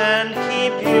bless and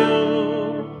keep you.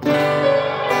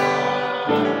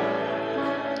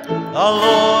 The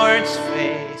Lord's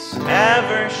face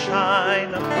ever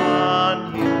shine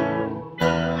upon you.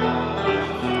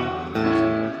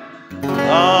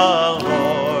 The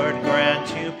Lord grant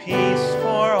you peace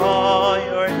for all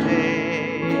your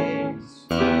days.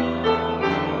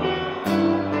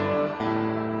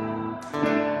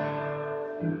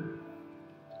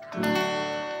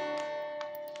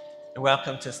 You're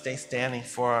welcome to stay standing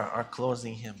for our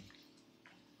closing hymn.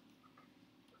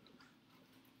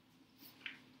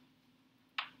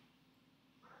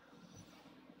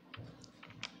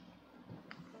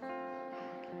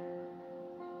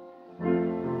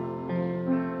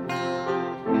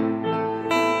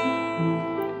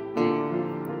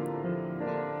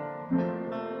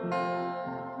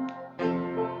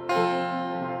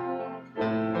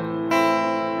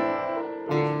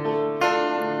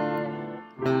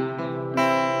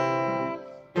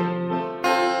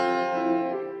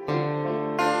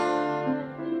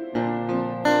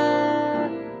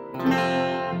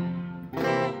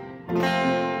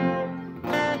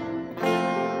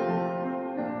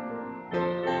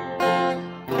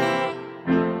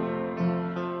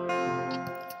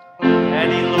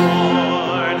 ready,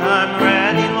 Lord. I'm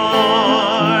ready,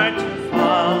 Lord, to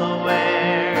follow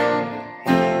where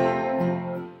you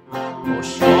lead. Oh,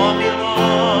 show me,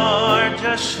 Lord,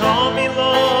 just show me,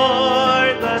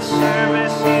 Lord, the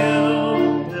service you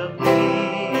will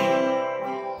need.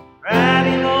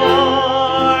 Ready,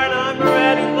 Lord, I'm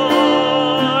ready,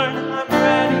 Lord, I'm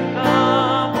ready,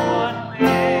 come what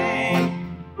may.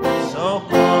 So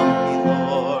call me,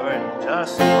 Lord,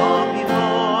 just call me,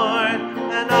 Lord,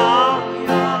 and I'll be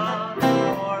on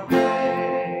your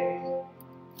way.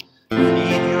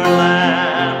 Feed your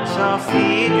lambs, I'll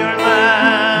feed your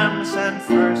lambs, and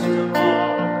first of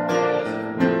all,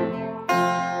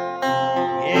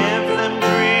 give them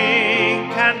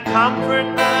drink and comfort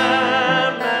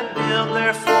them and build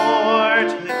their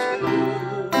fortitude.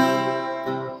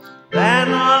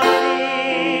 Then I'll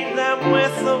feed them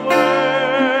with the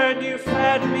word you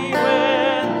fed me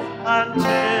with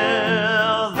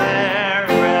until they're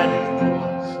ready.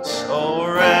 So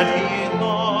ready,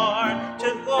 Lord, to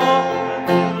go and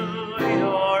do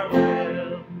your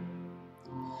will.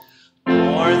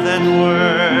 More than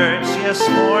words, yes,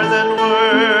 more than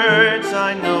words,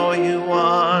 I know you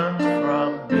want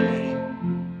from me.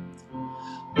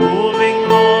 Moving,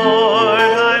 Lord,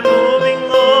 I'm moving,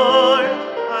 Lord,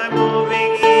 I'm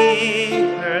moving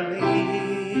eagerly.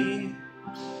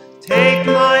 Take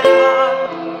my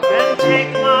heart and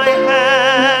take my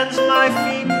hands, my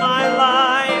feet, my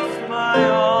life, my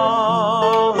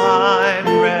all. I'm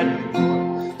ready,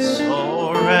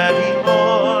 so ready,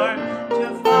 Lord, to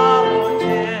follow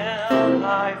till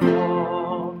I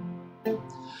fall.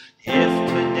 If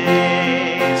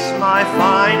today's my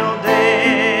final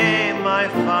day, my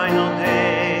final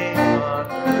day on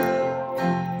earth.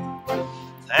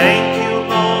 Thank you,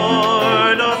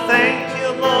 Lord, oh thank you,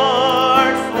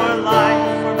 Lord, for life,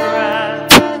 for breath,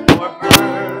 for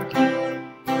birth.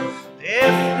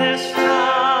 If this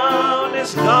town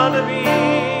is gonna be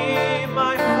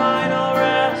my final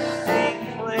resting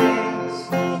place,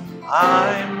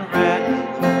 I'm ready,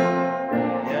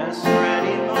 yes,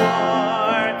 ready,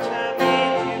 Lord, to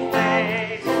meet you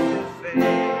face to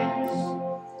face.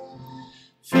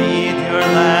 Feed your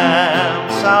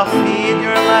lambs, I'll feed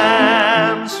your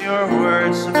lambs, your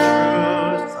words of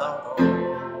truth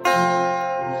alone.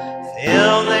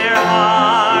 Fill their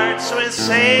hearts with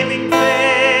saving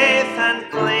faith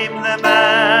and claim them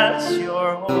as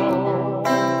your own.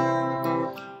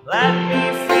 Let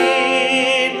me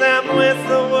feed them with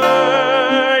the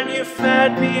word you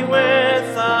fed me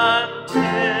with until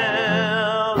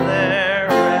they're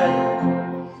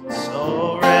ready.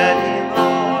 So ready,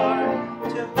 Lord,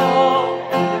 to go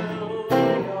and do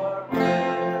your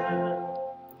will.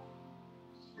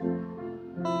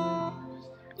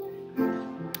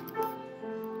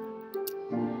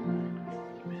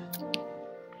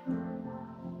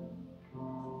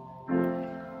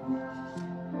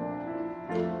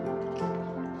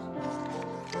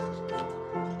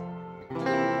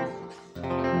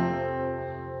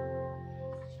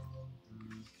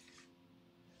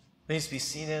 Please be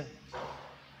seated.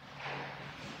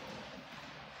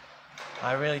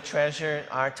 I really treasure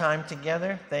our time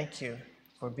together. Thank you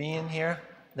for being here.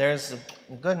 There's a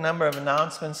good number of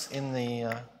announcements in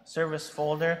the service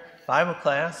folder. Bible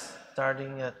class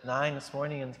starting at 9 this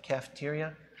morning in the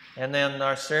cafeteria. And then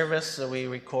our service, we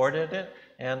recorded it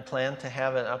and plan to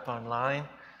have it up online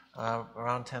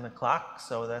around 10 o'clock.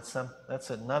 So that's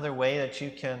another way that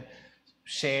you can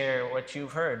share what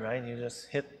you've heard, right? You just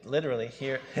hit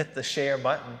the share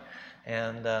button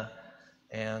and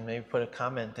maybe put a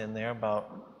comment in there about,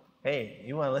 hey,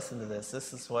 you want to listen to this.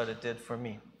 This is what it did for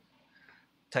me.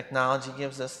 Technology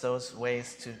gives us those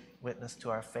ways to witness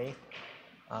to our faith.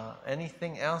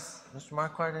 Anything else? Mr.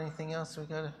 Marquardt, anything else we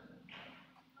got to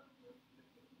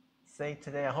say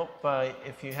today? I hope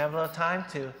if you have a little time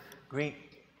to greet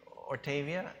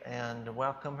Ortavia and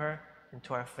welcome her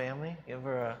into our family. Give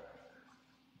her a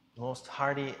most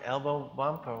hearty elbow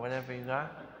bump or whatever you got.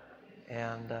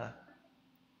 And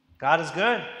God is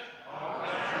good.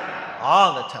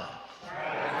 All the time.